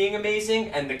premise being amazing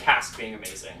and the cast being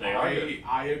amazing. They are good.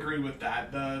 I agree with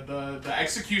that. The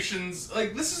executions,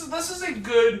 like this is a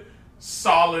good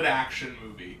solid action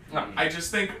movie. Mhm. I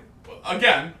just think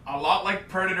again, a lot like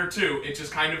Predator 2, it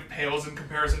just kind of pales in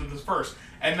comparison to this first.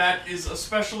 And that is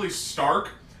especially stark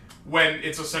when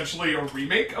it's essentially a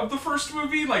remake of the first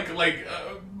movie,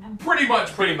 pretty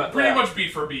much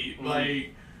beat for beat,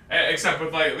 like except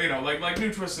with like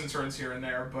new twists and turns here and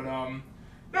there. But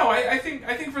no, I think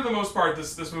for the most part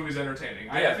this movie's entertaining.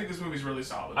 I think this movie's really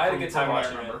solid. I had a good time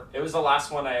watching it. It was the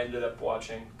last one I ended up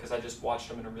watching because I just watched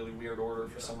them in a really weird order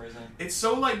for some reason. It's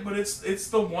so but it's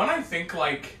the one I think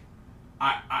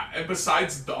I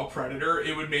besides The Predator,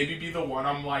 it would maybe be the one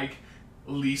I'm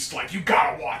least you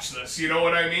gotta watch this. You know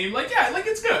what I mean?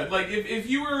 It's good.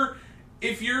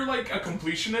 If you're like a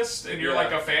completionist and you're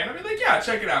like a fan, I mean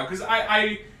check it out because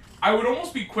I would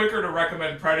almost be quicker to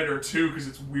recommend Predator 2 because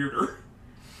it's weirder.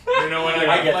 You know what I mean?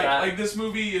 I get that. Like this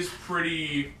movie is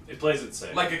pretty. It plays it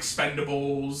safe. Like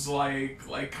Expendables,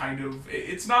 kind of.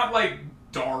 It's not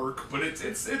dark, but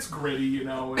it's gritty, you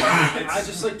know. I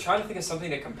just trying to think of something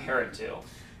to compare it to.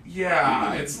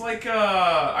 Yeah, it's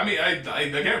I mean, I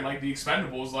again The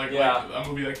Expendables, like a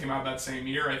movie that came out that same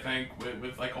year, I think,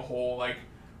 with a whole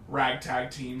ragtag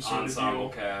team sort ensemble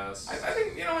of deal. cast. I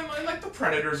think and the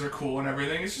Predators are cool and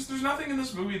everything. It's just there's nothing in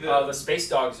this movie that the space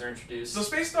dogs are introduced. the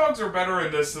space dogs are better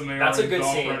in this than they That's are a in good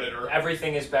The scene. Predator.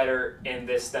 Everything is better in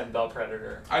this than The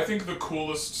Predator. I think the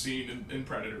coolest scene in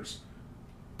Predators,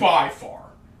 by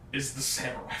far, is the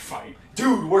samurai fight.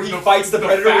 Dude, where he fights the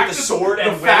Predator with the sword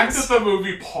and the fact wins. that the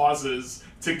movie pauses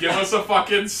to give us a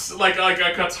fucking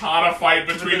a katana fight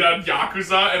between a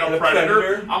yakuza and a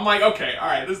predator. I'm like, okay, all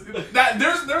right.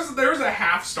 There's a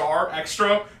half star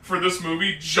extra for this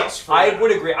movie just for I that.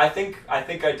 would agree. I think I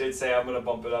did say I'm gonna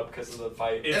bump it up because of the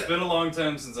fight. It's been a long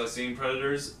time since I've seen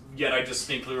Predators, yet I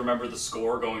distinctly remember the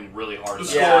score going really hard. The the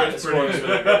score score is is pretty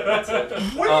really good. That's it.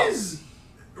 What is?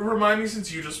 Remind me,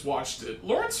 since you just watched it,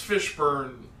 Lawrence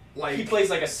Fishburne, He plays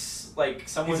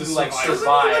someone He's who a survivor. doesn't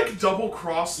survived. he double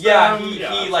cross Yeah, them? he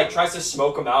tries to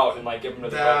smoke him out and give him to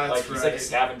the That's he's right. a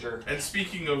scavenger. And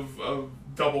speaking of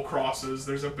double crosses,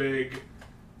 there's a big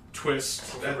twist.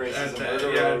 Topher Grace is a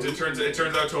murderer. It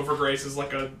turns out Topher Grace is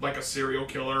like a serial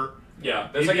killer. Yeah,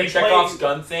 There's he a Chekhov's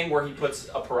gun thing where he puts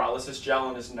a paralysis gel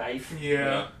on his knife.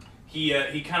 Yeah.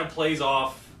 He kind of plays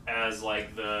off as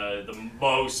the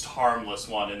most harmless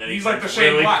one, and then He's he like the turns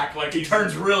Shane really, Black. he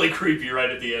turns really creepy right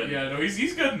at the end. Yeah, no,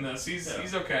 he's good in this. He's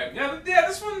okay. Yeah.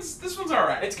 This one's all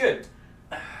right. It's good.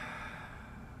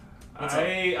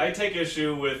 I take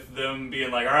issue with them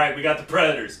being like, all right, we got the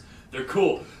predators. They're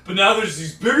cool. But now there's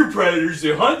these bigger predators.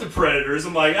 They hunt the predators.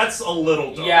 I'm like, that's a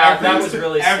little dumb. Yeah, that was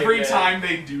really every stupid. time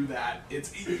they do that,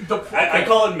 it's I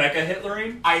call it mecha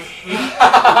Hitlering. I hate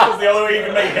Because the only way you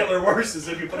can make Hitler worse is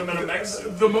if you put him in a mech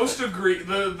suit. the most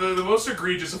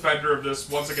egregious offender of this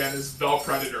once again is the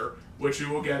Predator, which we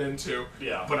will get into.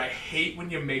 Yeah. But I hate when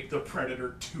you make the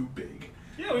Predator too big.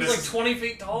 Yeah, he's This 20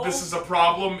 feet tall. This is a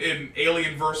problem in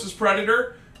Alien vs.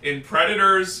 Predator, in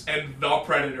Predators, and The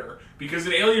Predator. Because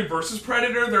in Alien vs.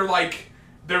 Predator, they're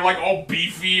all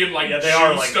beefy and Yeah, they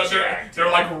are, juiced up. jacked. They're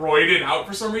roided out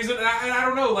for some reason, and I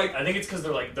don't know, I think it's because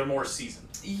they're more seasoned.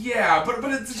 Yeah, but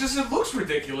it looks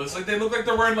ridiculous. They look like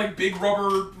they're wearing big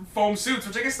rubber foam suits,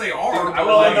 which I guess they are. Dude, but,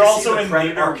 Well, and they're see also the in the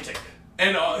Predator. Arctic.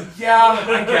 and yeah,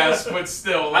 I guess, but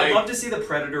still, I'd love to see the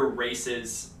Predator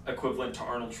races equivalent to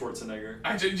Arnold Schwarzenegger.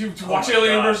 you watch my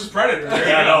Alien God. vs. Predator.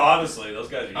 Yeah, no, honestly, those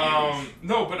guys are huge.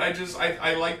 No, but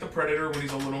I like the Predator when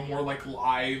he's a little more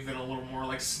lithe and a little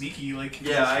more sneaky.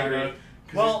 Yeah, I agree.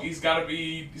 Well, he's gotta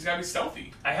be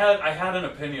stealthy. I had an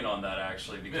opinion on that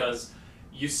actually because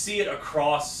you see it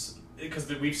across because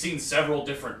we've seen several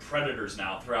different Predators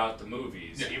now throughout the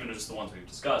movies, even just the ones we've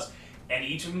discussed, and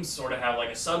each of them sort of have a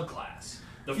subclass.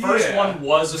 The first one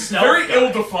was a stealth very guy.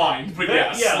 ill-defined, but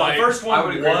yes. Yeah, the first I would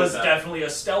one agree with was that. definitely a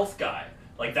stealth guy.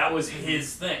 That was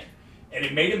his thing, and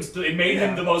it made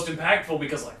him the most impactful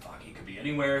because fuck, he could be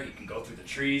anywhere. He can go through the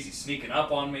trees. He's sneaking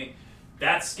up on me.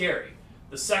 That's scary.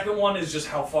 The second one is just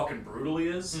how fucking brutal he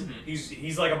is. Mm-hmm.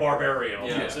 He's like a barbarian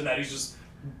almost, Yeah. in that he's just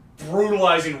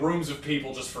brutalizing rooms of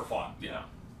people just for fun. Yeah.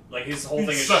 His whole thing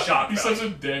is He's shotgun. such a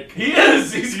dick. He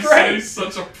is. He's great. He's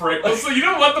such a prick. So you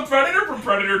know what? The Predator from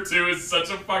Predator 2 is such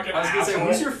a fucking I was gonna say, asshole.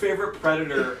 who's your favorite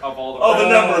Predator of all the Oh, the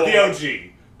Predators? number, the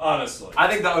OG. Honestly, I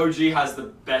think the OG has the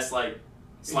best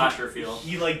slasher feel.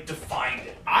 he defined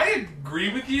it. I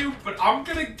agree with you, but I'm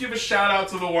gonna give a shout out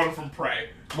to the one from Prey.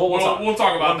 Well, We'll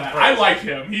talk about One that. Prey. I like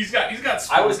him. He's got.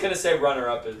 I was gonna say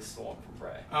runner-up is the one from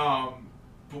Prey.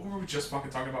 But we were just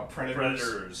fucking talking about Predators.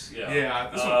 Predators. Yeah. Yeah,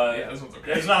 this one's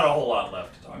okay. There's not a whole lot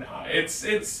left to talk No, about. it's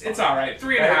all right.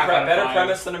 3.5. Better, out of better 5.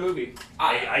 premise than a movie.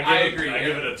 I agree. I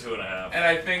give it a 2.5. And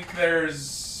I think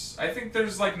there's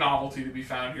novelty to be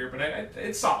found here, but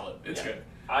it's solid. It's good.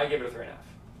 I give it a 3.5.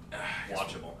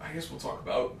 watchable. I guess we'll talk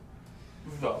about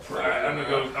the Predator. Alright, I'm gonna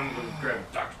go grab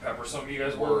Dr. Pepper. Some of you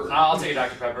guys were. I'll take a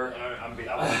Dr. Pepper. I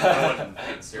wasn't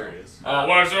being serious.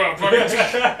 What's up? Fucking...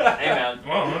 Hey man.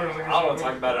 Well, I don't want to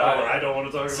talk about it. I don't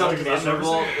want to talk about it because I've never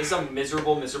seen it. It's a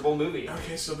miserable movie.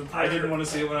 Okay, so the I Predator... didn't want to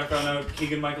see it when I found out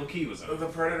Keegan-Michael Key was in it. The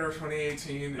Predator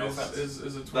 2018 No is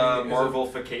a 20... The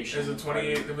Marvel-fication. Is a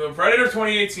 28... The Predator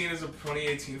 2018 is a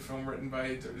 2018 film written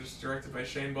by... just directed by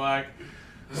Shane Black.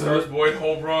 Stars Boyd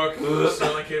Holbrook,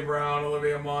 Sterling K. Brown,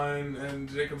 Olivia Munn, and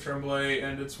Jacob Tremblay,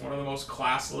 and it's one of the most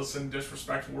classless and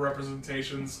disrespectful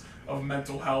representations of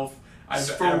mental health I've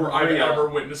ever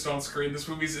witnessed on screen. This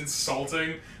movie's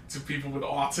insulting to people with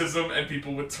autism and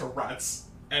people with Tourette's,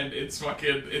 and it's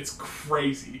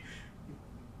crazy.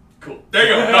 Cool. There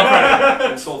you go.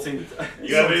 No Insulting.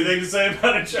 You have anything to say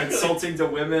about it, Chuck? Insulting to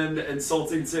women.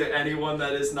 Insulting to anyone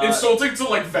that is not. Insulting to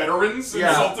like veterans. Yeah.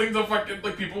 Insulting to fucking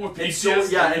like people with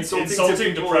PTSD.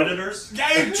 Insulting to predators.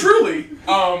 Yeah, truly.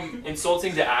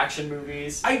 Insulting to action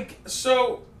movies.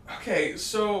 So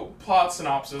plot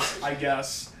synopsis, I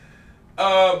guess.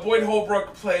 Boyd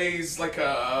Holbrook plays like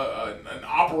an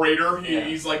operator.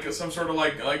 He's like some sort of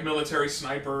like military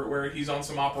sniper where he's on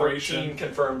some operation. 13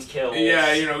 confirmed kills.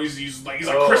 Yeah, you know, he's like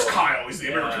Chris Kyle. He's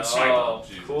the American sniper. Oh,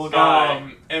 cool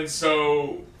guy. And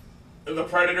so the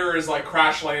Predator is like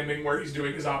crash landing where he's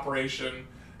doing his operation,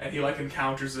 and he like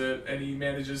encounters it, and he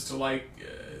manages to like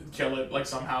kill it like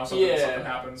somehow. Something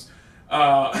happens.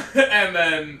 And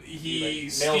then he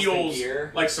steals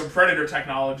like some Predator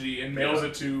technology and mails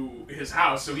it to his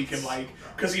house so he can like,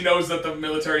 because he knows that the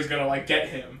military's gonna like get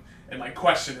him and like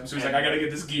question him. So he's like, I gotta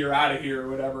get this gear out of here or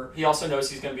whatever. He also knows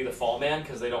he's gonna be the fall man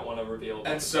because they don't want to reveal.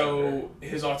 And so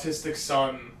his autistic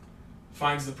son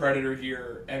finds the Predator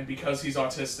here, and because he's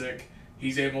autistic,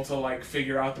 he's able to like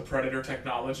figure out the Predator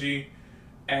technology.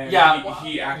 And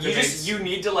he activates. You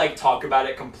need to like talk about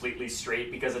it completely straight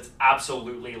because it's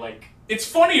absolutely like. It's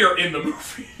funnier in the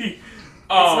movie. It's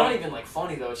not even like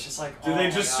funny though. It's just like. Do they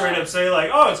just straight up say like,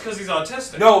 "Oh, it's because he's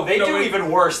autistic"? No, they do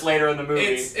even worse later in the movie.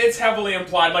 It's heavily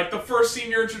implied. Like the first scene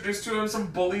you're introduced to him, some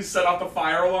bullies set off the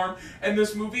fire alarm, and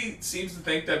this movie seems to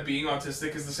think that being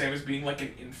autistic is the same as being like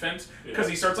an infant because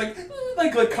he starts like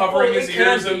covering his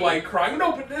ears and like crying.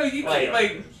 No, but no, he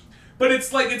like. But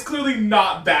it's like it's clearly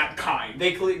not that kind.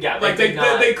 They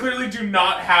clearly do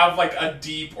not have like a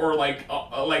deep or like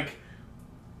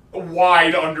a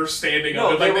wide understanding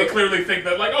of it. Like they clearly think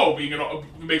that like being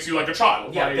makes you like a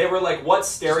child. Yeah, they were like what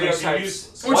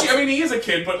stereotypes? Which I mean he is a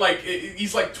kid, but like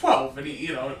he's like 12, and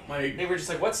he like they were just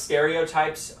like what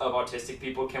stereotypes of autistic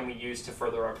people can we use to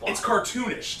further our plot? It's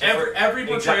cartoonish. Every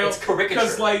portrayal. It's caricature.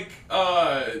 Because like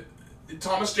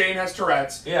Thomas Jane has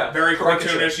Tourette's. Yeah. Very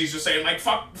cartoonish. He's just saying like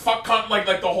fuck cunt like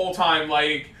the whole time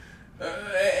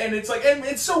and it's like and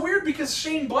it's so weird because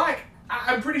Shane Black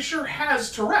I'm pretty sure has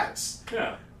Tourette's.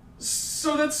 Yeah.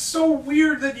 So that's so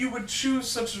weird that you would choose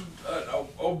such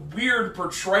a weird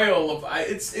portrayal of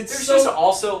it's. There's so, just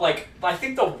also like I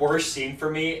think the worst scene for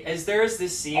me is there's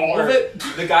this scene all where of it?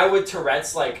 The guy with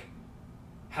Tourette's like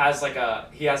has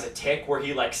a tick where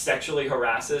he like sexually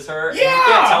harasses her. Yeah. And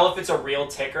you can't tell if it's a real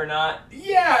tick or not.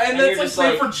 Yeah, and that's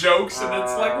like made for jokes, and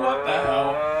it's like what the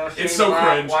hell? It's so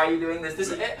cringe. Why are you doing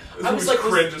this? I was like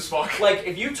cringe as fuck. Like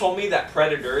if you told me that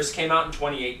Predators came out in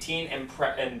 2018 and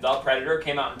The Predator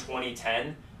came out in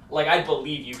 2010, like I'd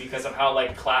believe you because of how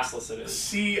like classless it is.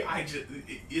 See,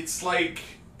 it's like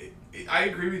I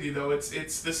agree with you though.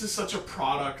 This is such a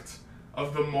product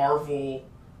of the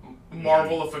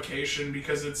Marvelification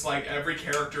because it's like every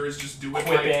character is just doing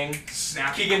quipping. Like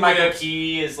snappy Keegan-Michael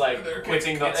Key is like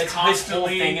quipping. His whole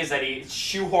thing is that he's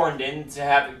shoehorned in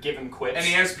to give him quips. And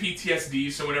he has PTSD,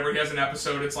 so whenever he has an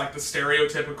episode, it's like the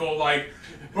stereotypical like,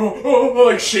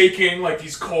 like shaking, like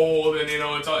he's cold, and you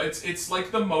know it's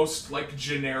like the most like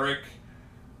generic,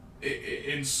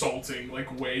 insulting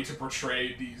like way to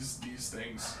portray these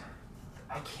things.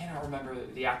 I cannot remember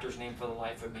the actor's name for the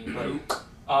life of me, but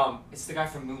it's the guy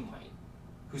from Moonlight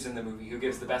who's in the movie who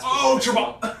gives the best performance.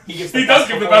 He does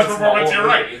give the best performance, you're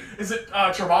right. Is it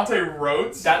Trevante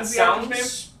Rhodes? That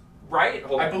sounds right.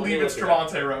 I believe it's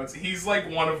Trevante Rhodes. He's like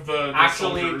one of the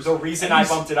actually, soldiers. the reason I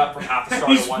bumped it up from half a star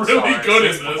to 1 star really good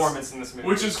is his performance in this movie.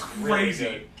 Which is crazy.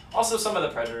 Really also, some of the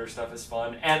Predator stuff is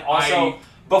fun. And also,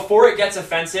 before it gets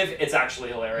offensive, it's actually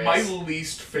hilarious. My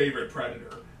least favorite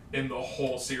Predator in the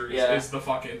whole series is the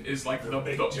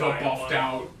buffed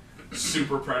out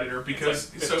super Predator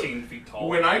because it's like 15 feet tall.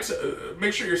 When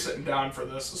make sure you're sitting down for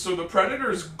this. So the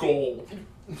Predator's goal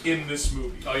in this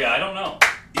movie, I don't know,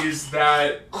 is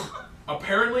that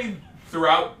apparently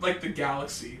throughout like the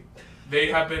galaxy,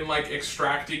 they have been like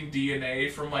extracting DNA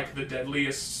from like the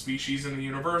deadliest species in the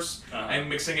universe and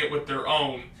mixing it with their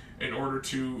own in order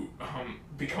to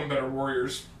become better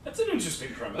warriors. That's an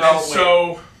interesting premise.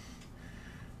 So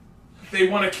they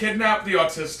want to kidnap the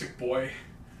autistic boy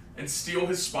and steal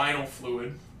his spinal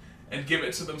fluid and give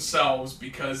it to themselves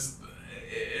because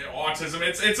autism,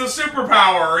 it's a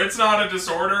superpower, it's not a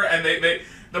disorder, and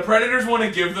the Predators want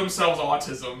to give themselves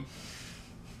autism.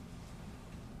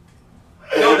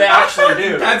 No, they actually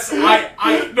do.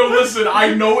 No, listen,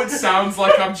 I know it sounds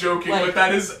like I'm joking, but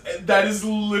that is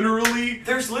literally...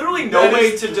 There's literally no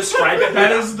way to describe it.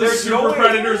 That is the Super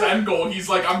Predator's end goal. He's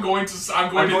like, I'm going to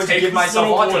take give this myself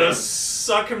little boy.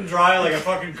 Suck him dry like a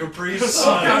fucking Capri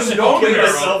Sun.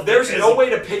 There's no way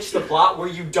to pitch the plot where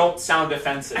you don't sound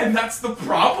offensive. And that's the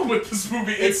problem with this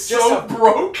movie. It's just so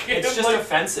broken. It's just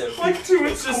offensive. Like, to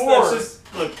its core.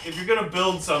 Look, if you're gonna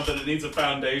build something, it needs a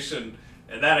foundation.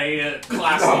 And that ain't it.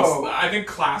 Classless. No. I think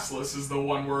classless is the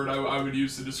one word I would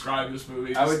use to describe this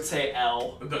movie. I would say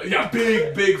L.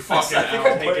 Big fucking I think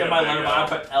L. I put it in my letter, but I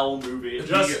put L movie.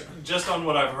 Just on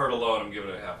what I've heard alone, I'm giving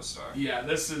it a half a star. Yeah,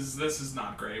 this is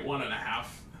not great. 1.5.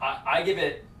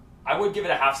 I would give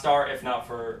it a half star if not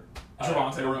for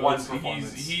Javante Rose. one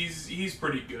performance. He's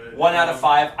pretty good. 1 out of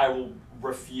 5. I will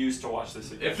refuse to watch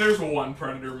this again. If there's one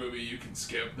Predator movie you can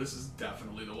skip, this is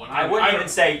definitely the one. I wouldn't even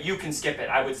say you can skip it.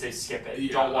 I would say skip it.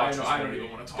 Yeah, don't watch this movie. I don't even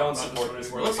want to talk Don't about support this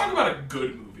this one anymore. movie. Let's talk about a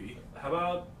good movie. How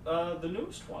about the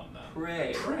newest one then?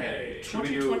 Prey.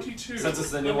 2022. Since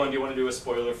it's the new one, do you want to do a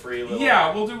spoiler-free little...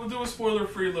 Yeah, we'll do a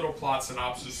spoiler-free little plot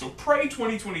synopsis. So, Prey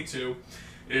 2022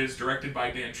 is directed by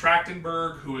Dan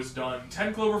Trachtenberg, who has done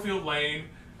 10 Cloverfield Lane,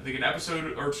 I think an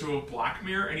episode or two of Black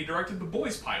Mirror, and he directed The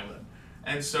Boys pilot.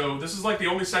 And so this is like the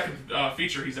only second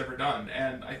feature he's ever done.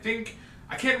 And I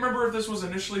can't remember if this was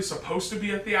initially supposed to be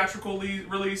a theatrical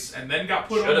release and then got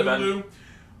put on Hulu.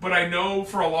 But I know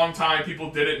for a long time people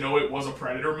didn't know it was a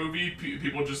Predator movie.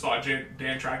 People just thought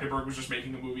Dan Trachtenberg was just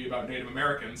making a movie about Native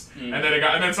Americans, and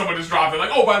then someone just dropped it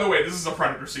like, oh, by the way, this is a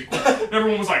Predator sequel. And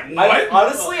everyone was like, what?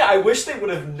 Honestly, I wish they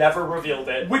would have never revealed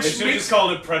it. They should have just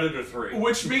called it Predator 3.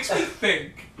 Which makes me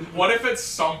think, what if at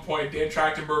some point Dan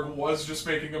Trachtenberg was just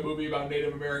making a movie about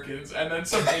Native Americans, and then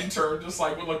some intern just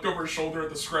like looked over his shoulder at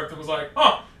the script and was like,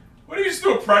 huh, why don't you just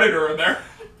do a Predator in there?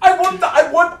 I want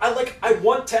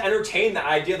to entertain the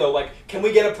idea though. Like, can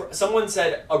we get someone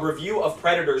said a review of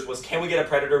Predators was, can we get a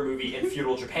Predator movie in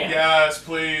feudal Japan? Yes,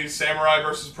 please. Samurai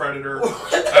versus Predator.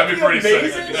 That'd be pretty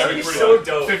amazing. sick. That'd be pretty so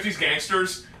dope. 50s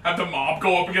gangsters have the mob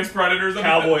go up against Predators.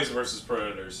 Cowboys versus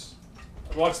Predators.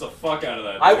 I'd watch the fuck out of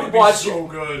that. I would watch so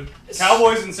good.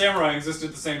 Cowboys and samurai exist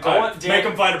at the same time. Make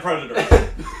them fight a predator.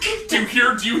 Do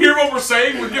you hear what we're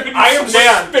saying? We're giving you I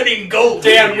am spinning gold.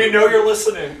 Dan, we know you're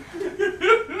listening.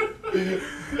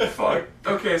 Fuck.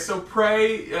 Okay, so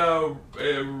Prey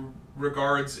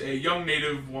regards a young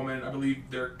native woman. I believe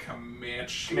they're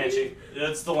Comanche.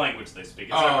 That's the language they speak.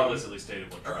 It's never illicitly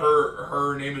stated what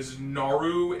her name is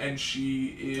Naru, and she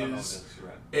is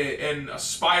an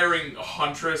aspiring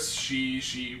huntress.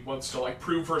 She wants to like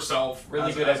prove herself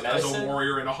really as a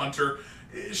warrior and a hunter.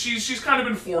 She's kind of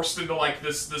been forced into like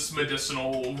this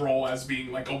medicinal role as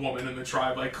being like a woman in the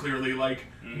tribe. Like clearly like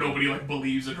nobody like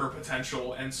believes in her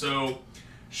potential, and so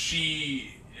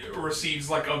she receives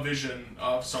like a vision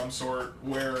of some sort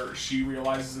where she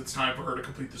realizes it's time for her to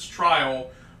complete this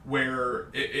trial where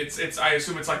it's I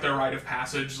assume it's like their rite of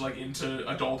passage like into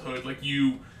adulthood. Like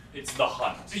it's the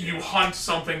hunt. You hunt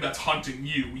something that's hunting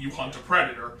you. You hunt a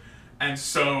predator. And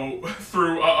so,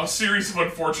 through a series of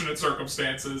unfortunate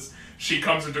circumstances, she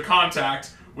comes into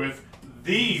contact with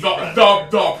the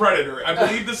Predator. I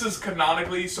believe this is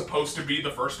canonically supposed to be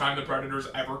the first time the Predators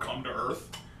ever come to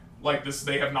Earth. Like this,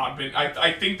 they have not been.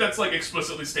 I think that's like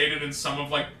explicitly stated in some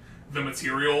of like the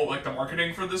material, like the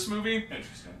marketing for this movie.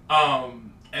 Interesting.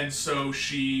 And so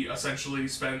she essentially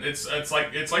it's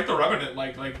like the Revenant,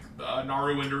 like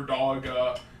Naru and her dog.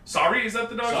 Sari, is that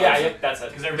the dog? Yeah, that's it.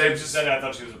 Because every time she said it, I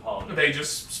thought she was Apollo. They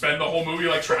just spend the whole movie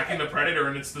like tracking the predator,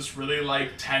 and it's this really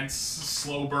like tense,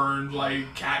 slow burn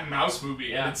like cat and mouse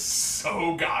movie, and it's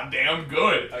so goddamn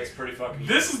good. That's pretty fucking.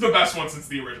 This is the best one since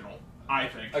the original, I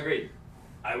think. Agreed.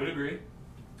 I would agree.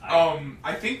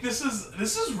 I think this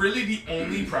is really the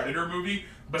only Predator movie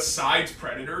besides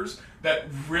Predators that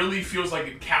really feels like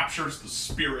it captures the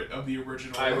spirit of the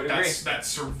original. I would agree. That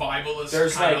survivalist.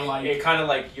 There's kind of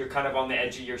like you're kind of on the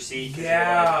edge of your seat.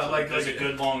 Yeah, there's a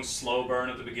good long slow burn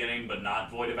at the beginning, but not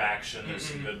void of action. There's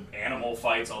some good animal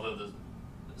fights, although the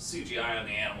CGI on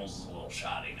the animals is a little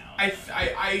shoddy now. I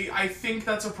think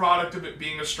that's a product of it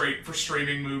being a straight for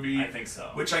streaming movie. I think so.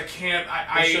 Which I can't.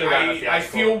 I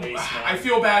feel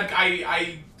bad.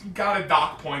 gotta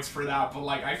dock points for that, but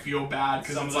like I feel bad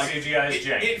because Some it's of like the CGI is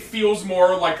janky. it feels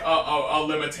more like a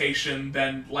limitation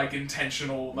than like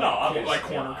intentional like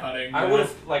corner cutting. I would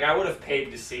have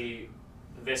paid to see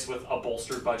this with a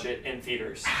bolstered budget in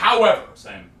theaters. However,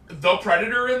 Same. the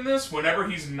Predator in this, whenever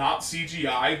he's not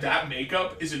CGI, that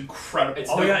makeup is incredible.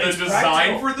 It's the it's design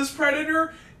practical. for this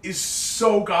Predator is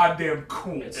so goddamn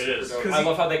cool. It is. I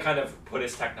love how they kind of put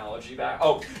his technology back.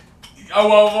 Oh,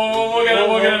 We'll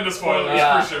get into spoilers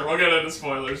Yeah. for sure. We'll get into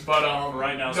spoilers, but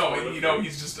Right now, no, spoiler-free.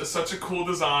 he's just such a cool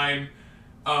design.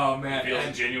 Oh man,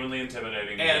 Feels genuinely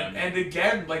intimidating. and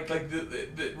again, like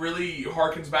the really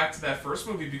harkens back to that first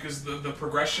movie because the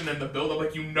progression and the build up,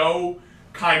 like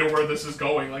kind of where this is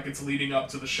going, like it's leading up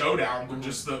to the showdown, but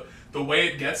just the way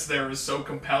it gets there is so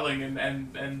compelling,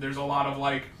 and there's a lot of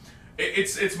like,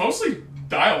 it's mostly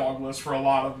dialogueless for a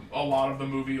lot of the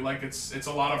movie, like it's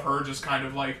a lot of her just kind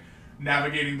of like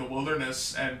navigating the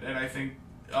wilderness, and I think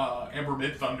Amber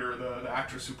Midthunder, the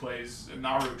actress who plays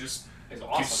Naru, just it's gives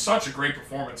awesome. such a great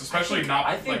performance, especially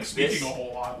I think like speaking this- a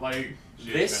whole lot. Like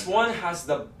This one has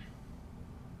the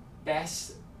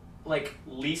best, like,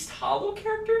 least hollow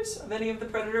characters of any of the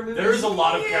Predator movies. there is a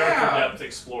lot of Yeah. character depth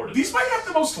explored. in these this. might have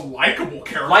the most likable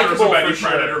characters Likeable of any for sure.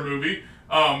 Predator movie.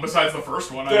 Besides the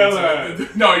first one, I Yeah, would say.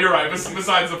 No, you're right.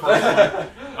 Besides the first one,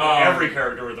 Every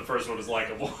character with the first one is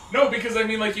likable. no, because I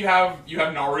mean, like you have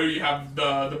Naru, you have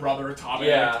the brother Atabe,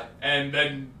 Yeah. and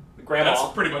then Grandma.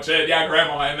 that's pretty much it. Yeah,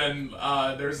 Grandma, and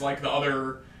then there's like the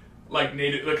other like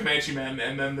the Comanche men,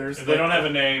 and then there's If they don't have a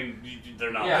name,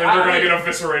 they're not. Yeah. they're I- gonna get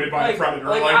eviscerated by the Predator.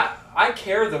 I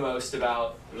care the most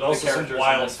about There's also the some characters in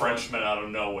wild this one. Frenchmen out of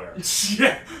nowhere.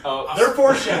 yeah. Oh, They're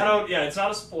foreshadowed. Yeah, it's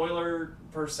not a spoiler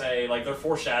per se. Like they're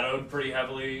foreshadowed pretty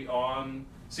heavily on.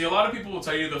 See, a lot of people will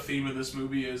tell you the theme of this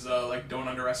movie is like don't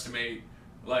underestimate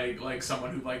like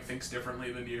someone who like thinks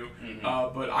differently than you.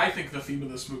 Mhm. But I think the theme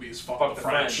of this movie is fuck Fuck the the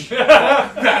French. French.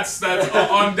 that's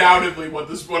undoubtedly what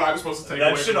I'm supposed to take away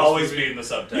That should from this always movie. be in the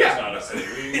subtext. Yeah. Honestly,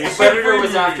 It's Predator every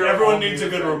was after movie. everyone all needs a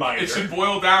movie good French. reminder. It should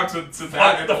boil down to that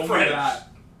Fuck and the only French. that.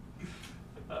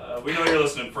 We know you're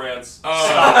listening, France. 4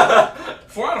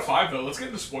 out of 5 though. Let's get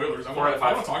into spoilers. I 4 want out of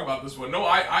 5. to talk about this one. No,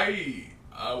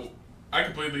 I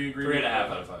completely agree. 3.5 with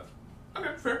out of 5. Okay,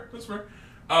 fair. That's fair.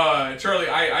 Charlie,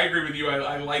 I agree with you.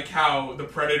 I like how the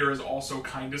Predator is also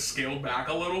kind of scaled back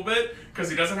a little bit because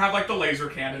he doesn't have like the laser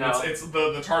cannon. No. It's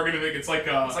the targeting thing. It's like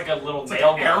a little it's like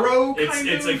nail an gun. arrow.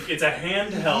 It's a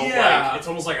handheld. Yeah. Like it's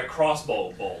almost like a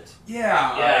crossbow bolt.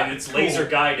 Yeah. Yeah. And it's Cool. laser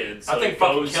guided. So I think it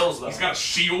fucking goes, kills them. He's got a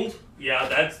shield.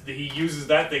 Yeah, he uses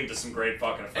that thing to some great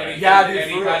fucking effect. And he, Yeah, dude, and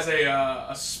he for real. has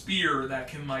a spear that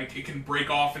can like it can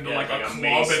break off into Yeah, like a like a club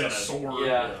mace and a and a- sword.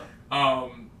 Yeah.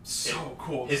 So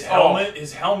cool. His Oh,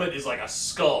 helmet is like a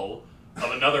skull of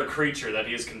another creature that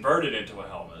he has converted into a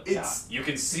helmet. It's You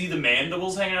can see the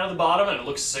mandibles hanging out of the bottom, and it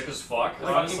looks sick as fuck. The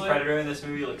fucking honestly. Predator in this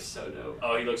movie looks so dope.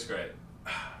 Oh, he looks great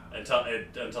until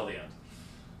the end.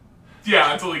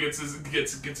 yeah until he gets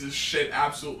his shit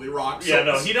absolutely rocked. Yeah,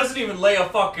 no, he doesn't even lay a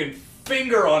fucking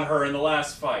finger on her in the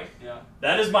last fight. Yeah.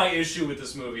 That is my issue with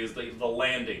this movie, is the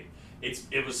landing.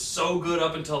 It was so good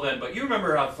up until then, but you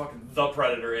remember how fucking The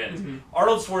Predator ends. Mhm.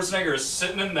 Arnold Schwarzenegger is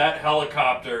sitting in that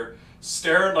helicopter,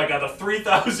 staring like at a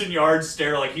 3,000 yard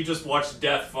stare, like he just watched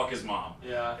death fuck his mom.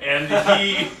 Yeah.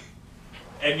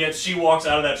 And yet she walks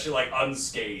out of that shit like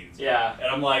unscathed. Yeah. And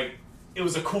I'm like, it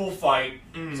was a cool fight.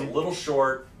 It was a Mhm. little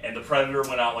short, and the Predator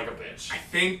went out like a bitch. I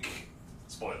think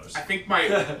Spoilers.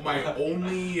 my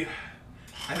only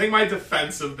I think my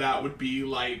defense of that would be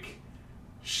like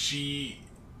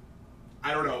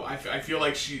I don't know. I feel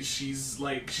like she's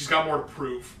got more to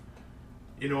prove.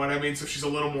 You know what I mean? So she's a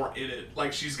little more in it.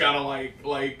 Like she's gotta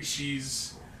like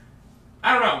she's.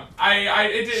 I don't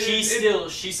know.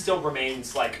 She still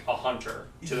remains like a hunter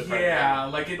to the Predator. Yeah,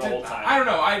 like it the did, whole time. I don't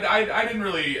know. I didn't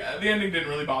really. The ending didn't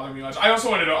really bother me much. I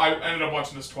also ended up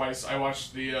watching this twice. I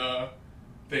watched the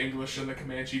English and the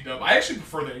Comanche dub. I actually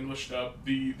prefer the English dub.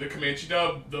 The Comanche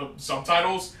dub, the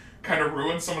subtitles kind of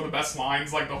ruin some of the best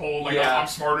lines. Like the whole Yeah. I'm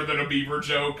smarter than a beaver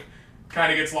joke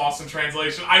kind of gets lost in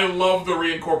translation. I love the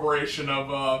reincorporation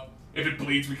of if it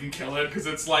bleeds we can kill it, because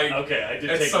it's like Okay, I did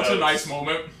it's take such notes. a nice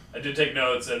moment. I did take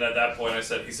notes, and at that point I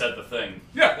said, he said the thing.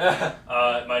 Yeah.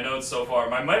 My notes so far.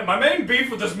 My main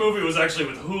beef with this movie was actually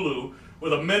with Hulu,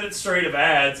 with a minute straight of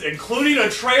ads, including a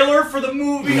trailer for the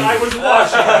movie I was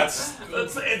watching.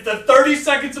 That's the 30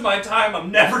 seconds of my time I'm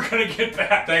never gonna get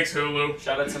back. Thanks, Hulu.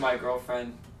 Shout out to my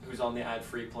girlfriend who's on the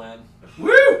ad-free plan.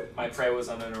 Woo! My prey was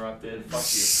uninterrupted. Fuck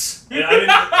you. Yeah,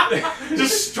 I didn't,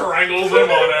 Just strangles him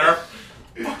on air.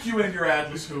 Fuck you and your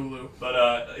adless Hulu.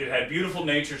 but it had beautiful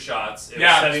nature shots. It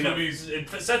Yeah, was setting this movie's-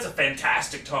 it sets a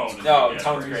fantastic tone. No, Yeah.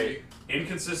 tone's Crazy. great.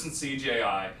 inconsistent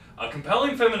CGI, a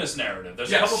compelling feminist narrative. There's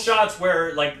a Yes. couple shots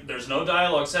where, like, there's no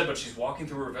dialogue said, but she's walking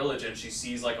through her village and she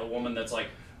sees, like, a woman that's, like,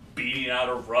 beating out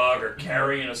a rug or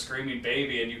carrying a screaming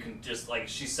baby, and you can just, like,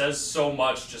 she says so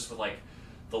much just with, like,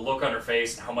 the look on her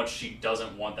face and how much she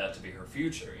doesn't want that to be her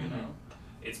future, you know?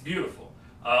 It's beautiful.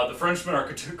 The Frenchmen are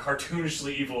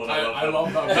cartoonishly evil, and I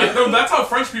love that. That's how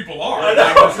French people are. I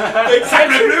know. They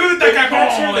catch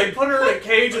her, Like, they put her in a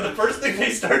cage, and the first thing they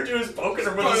start doing is poking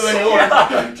her with a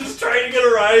sword, just trying to get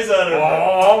her eyes on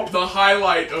her. the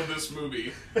highlight of this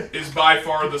movie is by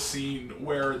far the scene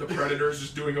where the Predator's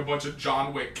just doing a bunch of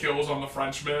John Wick kills on the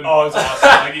Frenchman. Oh, it's awesome.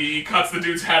 Like he cuts the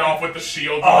dude's head off with the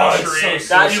shield. Oh, the it's tree. so sick. He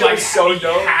That shit was so he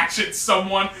dope. hatchets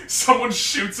someone. Someone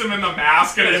shoots him in the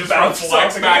mask, and And it it just bounces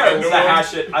reflects off back again. into The him.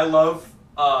 hatchet. I love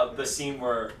the scene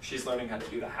where she's learning how to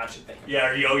do the hatchet thing. Yeah,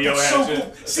 her yo-yo It's so hatchet.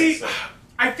 cool. That's See, sick.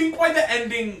 I think why the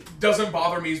ending doesn't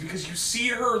bother me is because you see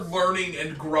her learning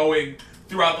and growing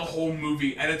throughout the whole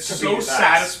movie, and it's To be so the best.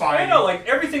 satisfying. I know, like,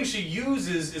 everything she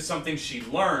uses is something she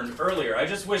learned earlier. I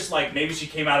just wish, like, maybe she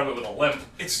came out of it with a limp.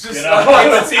 It's just You know?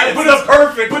 It's the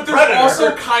perfect But there's Predator.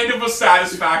 also kind of a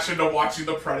satisfaction to watching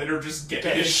the Predator just get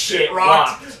his shit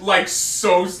rocked, like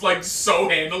so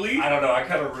handily. I don't know, I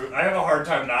have a hard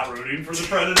time not rooting for the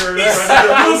Predator.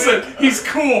 Listen, he's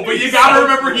cool, but you gotta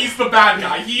remember he's the bad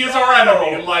guy. He is our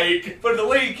enemy. Like, But the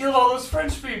way he killed all those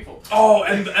French people. oh,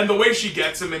 and the way she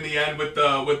gets him in the end with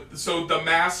so the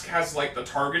mask has like the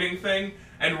targeting thing,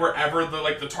 and wherever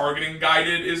the targeting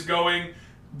guided is going,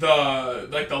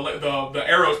 the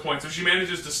arrows point. So she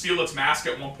manages to steal its mask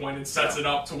at one point and sets it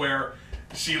up to where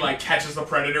she like catches the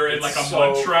Predator in like a so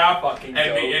mud trap, fucking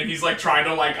and dope. and he's like trying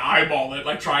to like eyeball it,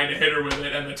 like trying to hit her with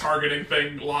it, and the targeting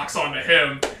thing locks onto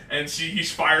him, and he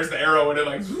fires the arrow, and it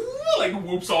like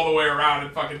whoops all the way around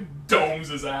and fucking domes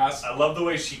his ass. I love the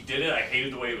way she did it. I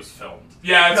hated the way it was filmed.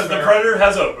 Yeah, it's Because the fair. Predator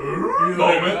has a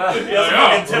moment. He has a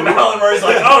fucking Tim Allen where he's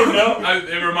like, oh no.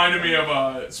 It reminded me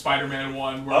of Spider-Man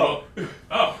 1. Where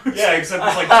Oh. Yeah, except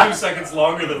it's like 2 seconds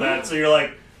longer than that, so you're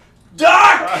like,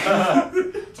 Doc!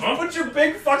 Put your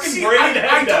big fucking See, braided head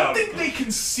I down. don't think they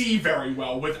can see very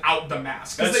well without the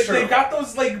mask. That's Because true. they've got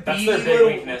those like That's beady their big little...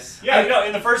 weakness. Yeah, you know,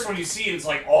 in the first one you see it's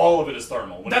like all of it is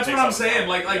thermal. When That's it what I'm takes off saying. the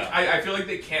Like helmet. I feel like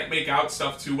they can't make out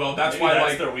stuff too well. That's Maybe why that's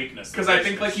like their weakness. because I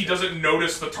think like he doesn't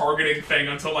notice the targeting thing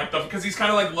until like because he's kind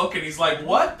of like looking. He's like,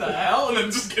 what the hell? And then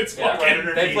just gets Yeah,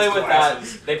 fucking. they play needs with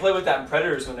glasses. that. They play with that in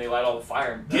Predators when they light all the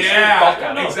fire. They fuck Yeah,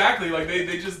 out of it. exactly. Like they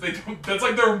don't. That's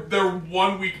like their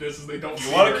one weakness is they don't. You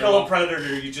see want to very kill well. a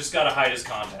predator, you just gotta hide his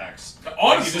contacts.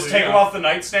 Honestly, you just take him off the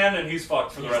nightstand and he's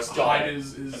fucked for the rest of the Hide night.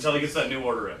 is Until he gets that new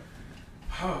order in.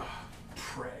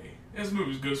 Prey. This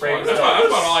movie's good as Prey fuck. was That's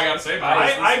about all I gotta say about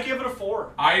it. I give it a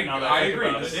 4. Now that I think agree.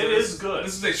 about This it is good.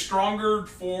 This is a stronger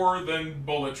 4 than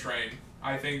Bullet Train.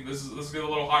 I think this is a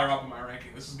little higher up in my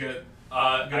ranking. This is good.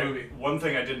 Good movie. One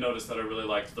thing I did notice that I really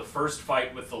liked, the first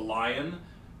fight with the lion,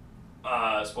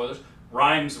 spoilers,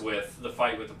 rhymes with the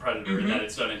fight with the predator, in that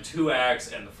it's done in 2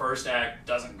 acts, and the first act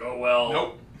doesn't go well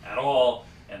Nope. at all,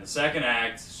 and the second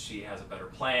act, she has a better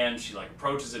plan, she like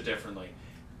approaches it differently.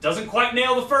 Doesn't quite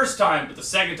nail the first time, but the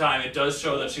second time it does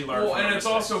show that she learned Well, from and her it's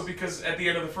mistakes. also because at the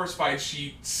end of the first fight,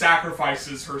 she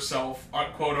sacrifices herself,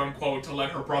 quote unquote, to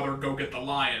let her brother go get the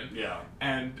lion. Yeah.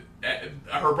 And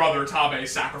her brother Tabe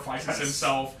sacrifices Yes.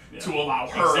 himself Yeah. to allow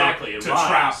her Exactly, it to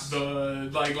rhymes. trap the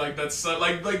that's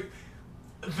like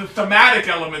the thematic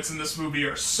elements in this movie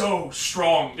are so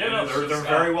strong. Yeah, no, And it's they're just,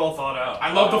 very well thought out.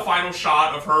 I love the final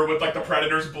shot of her with like the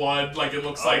predator's blood, like it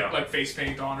looks Oh, like yeah. like face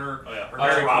paint on her. Oh yeah, her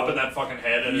Very dropping cool. that fucking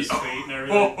head at his Yeah. feet and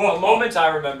everything. A moment I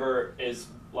remember is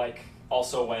like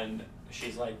also when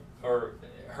she's like, or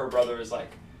her brother is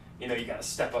like, you know, you gotta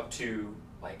step up to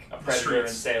like a predator and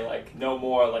streets. say like, no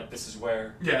more, like this is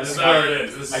where Yeah, This this is is where where it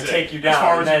is. This I is take it. you down. As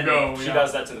far and as then you go, she yeah.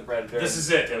 does that to the predator. This is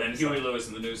it, and then Huey Lewis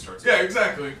in the news starts. Yeah,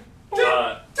 exactly.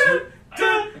 That's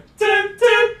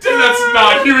That's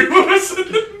not Huey Lewis.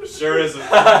 Sure isn't.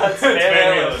 That's Van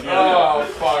Halen. Halen, yeah. Oh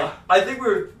fuck! I think we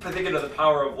were thinking of The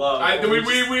Power of Love.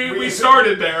 We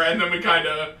started there and then we kind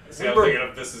of. See, I'm thinking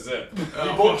of This Is It. We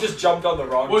both just jumped on the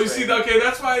wrong Well, you train. see, okay,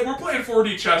 that's why we're playing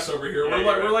 4D chess over here. Yeah,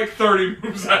 we're you're like 30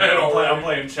 moves ahead I'm already.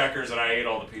 playing checkers and I ate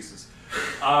all the pieces.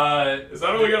 Is that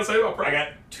all we gotta say about Prey? I got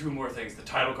 2 more things. The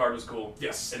title card was cool.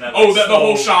 Yes. And that, Oh, like, the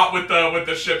whole slow- shot with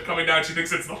the ship coming down. She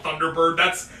thinks it's the Thunderbird.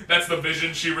 That's the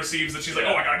vision she receives. That she's like,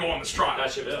 Yeah. oh, I gotta go on this trial.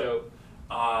 That shit was Yeah. dope.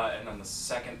 And then the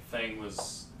second thing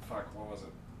was what was it?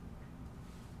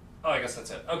 Oh, I guess that's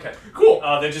it. Okay. Cool.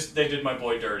 They did my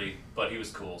boy dirty, but he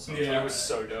was cool. So Yeah. It was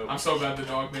so dope. I'm so glad the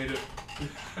dog made it.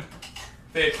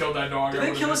 They had killed that dog. Did I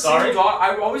they would've kill a been single sorry. dog?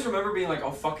 I always remember being like,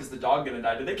 oh fuck, is the dog gonna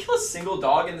die? Did they kill a single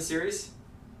dog in the series?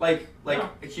 Like No.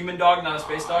 a human dog, not a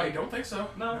space I dog? don't think so.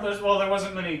 No, there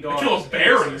wasn't many They dogs. kill a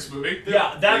bear in this movie.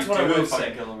 Yeah, that's They what I do would fucking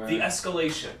say. kill a bear. The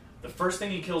escalation. The first thing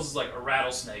he kills is like a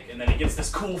rattlesnake, and then he gets this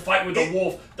cool fight with the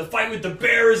wolf. The fight with the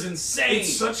bear is insane.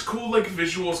 It's such cool like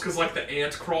visuals because like the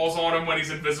ant crawls on him when he's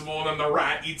invisible, and then the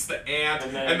rat eats the ant,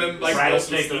 and then like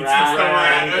rattlesnake the eats rat. the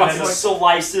rat. It's Fucking like-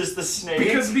 slices the snake.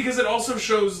 because it also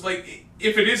shows like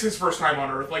if it is his first time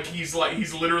on Earth, like he's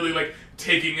literally like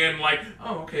taking in like,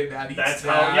 oh okay, that eats That's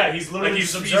that. how- yeah, he's literally like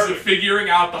just he's observing. figuring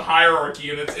out the hierarchy,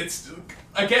 and it's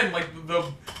again like the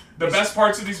best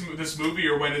parts of this movie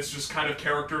are when it's just kind of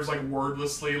characters like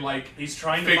wordlessly like He's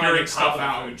trying to find figuring the stuff top of the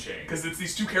out food chain. because it's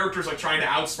these two characters like trying to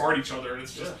outsmart each other, and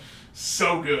it's just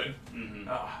so good.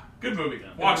 Good movie.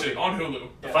 Watch it on Hulu.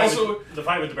 The fight, Also, the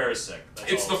fight with the bear is sick.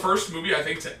 That's it's all. the first movie I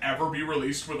think to ever be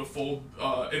released with a full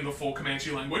in the full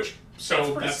Comanche language. So That's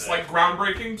pretty that's sick. like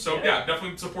groundbreaking. So Yeah. yeah,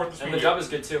 definitely support this And the movie. dub is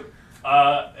good too.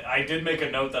 I did make a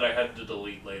note that I had to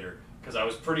delete later because I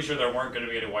was pretty sure there weren't going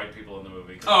to be any white people in the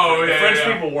movie. Oh, the yeah, French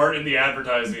yeah. people weren't in the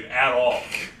advertising at all,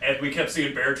 and we kept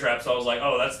seeing bear traps. So I was like,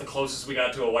 oh, that's the closest we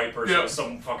got to a white person Yeah. with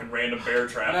some fucking random bear Oh,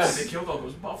 traps. they killed all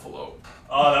those buffalo.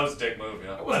 Oh, that was a dick move.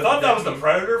 Yeah, was I a thought that dick was the move.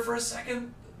 Predator for a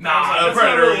second. I Nah, was like, the that's not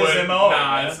Predator really his would. MO,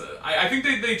 Nah, man. it's, I think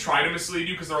they try to mislead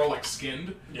you because they're all like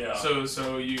skinned. Yeah.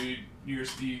 So you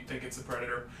think it's the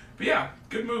Predator. But yeah,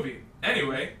 good movie.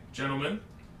 Anyway, gentlemen,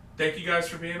 thank you guys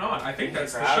for being on. I think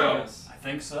that's For the having show. us. I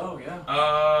think so.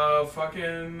 Yeah.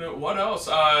 Fucking what else?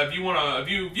 If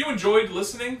you enjoyed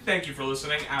listening, thank you for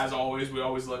listening. As always, we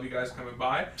always love you guys coming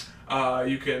by.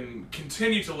 You can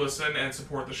continue to listen and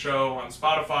support the show on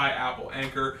Spotify, Apple,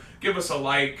 Anchor. Give us a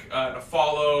like and a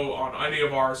follow on any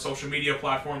of our social media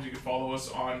platforms. You can follow us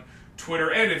on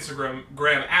Twitter and Instagram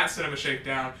at Cinema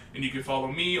Shakedown, and you can follow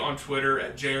me on Twitter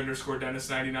at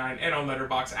J_Dennis99 and on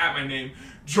Letterboxd at my name,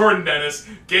 Jordan Dennis.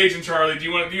 Gage and Charlie, do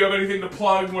you have anything to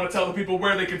plug? You want to tell the people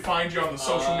where they can find you on the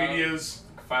social medias?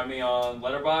 You can find me on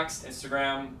Letterboxd,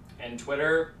 Instagram, and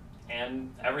Twitter,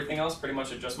 and everything else pretty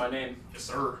much is just my name. Yes,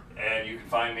 sir. And you can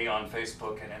find me on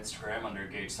Facebook and Instagram under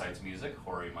Gage Seitz Music,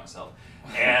 Hori myself,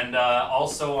 and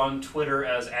also on Twitter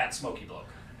as @SmokeyBloke.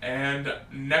 And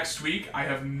next week, I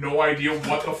have no idea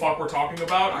what the fuck we're talking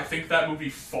about. I think that movie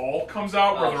Fall comes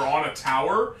out where they're on a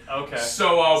tower. Okay.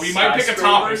 So we might pick a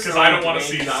topic because I don't want to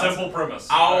see that. Simple premise.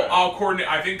 I'll coordinate.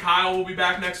 I think Kyle will be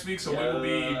back next week, so we will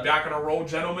be Yeah. back on a roll.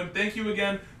 Gentlemen, thank you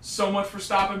again so much for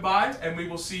stopping by, and we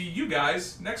will see you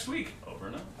guys next week. Over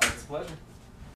and out. It's a pleasure.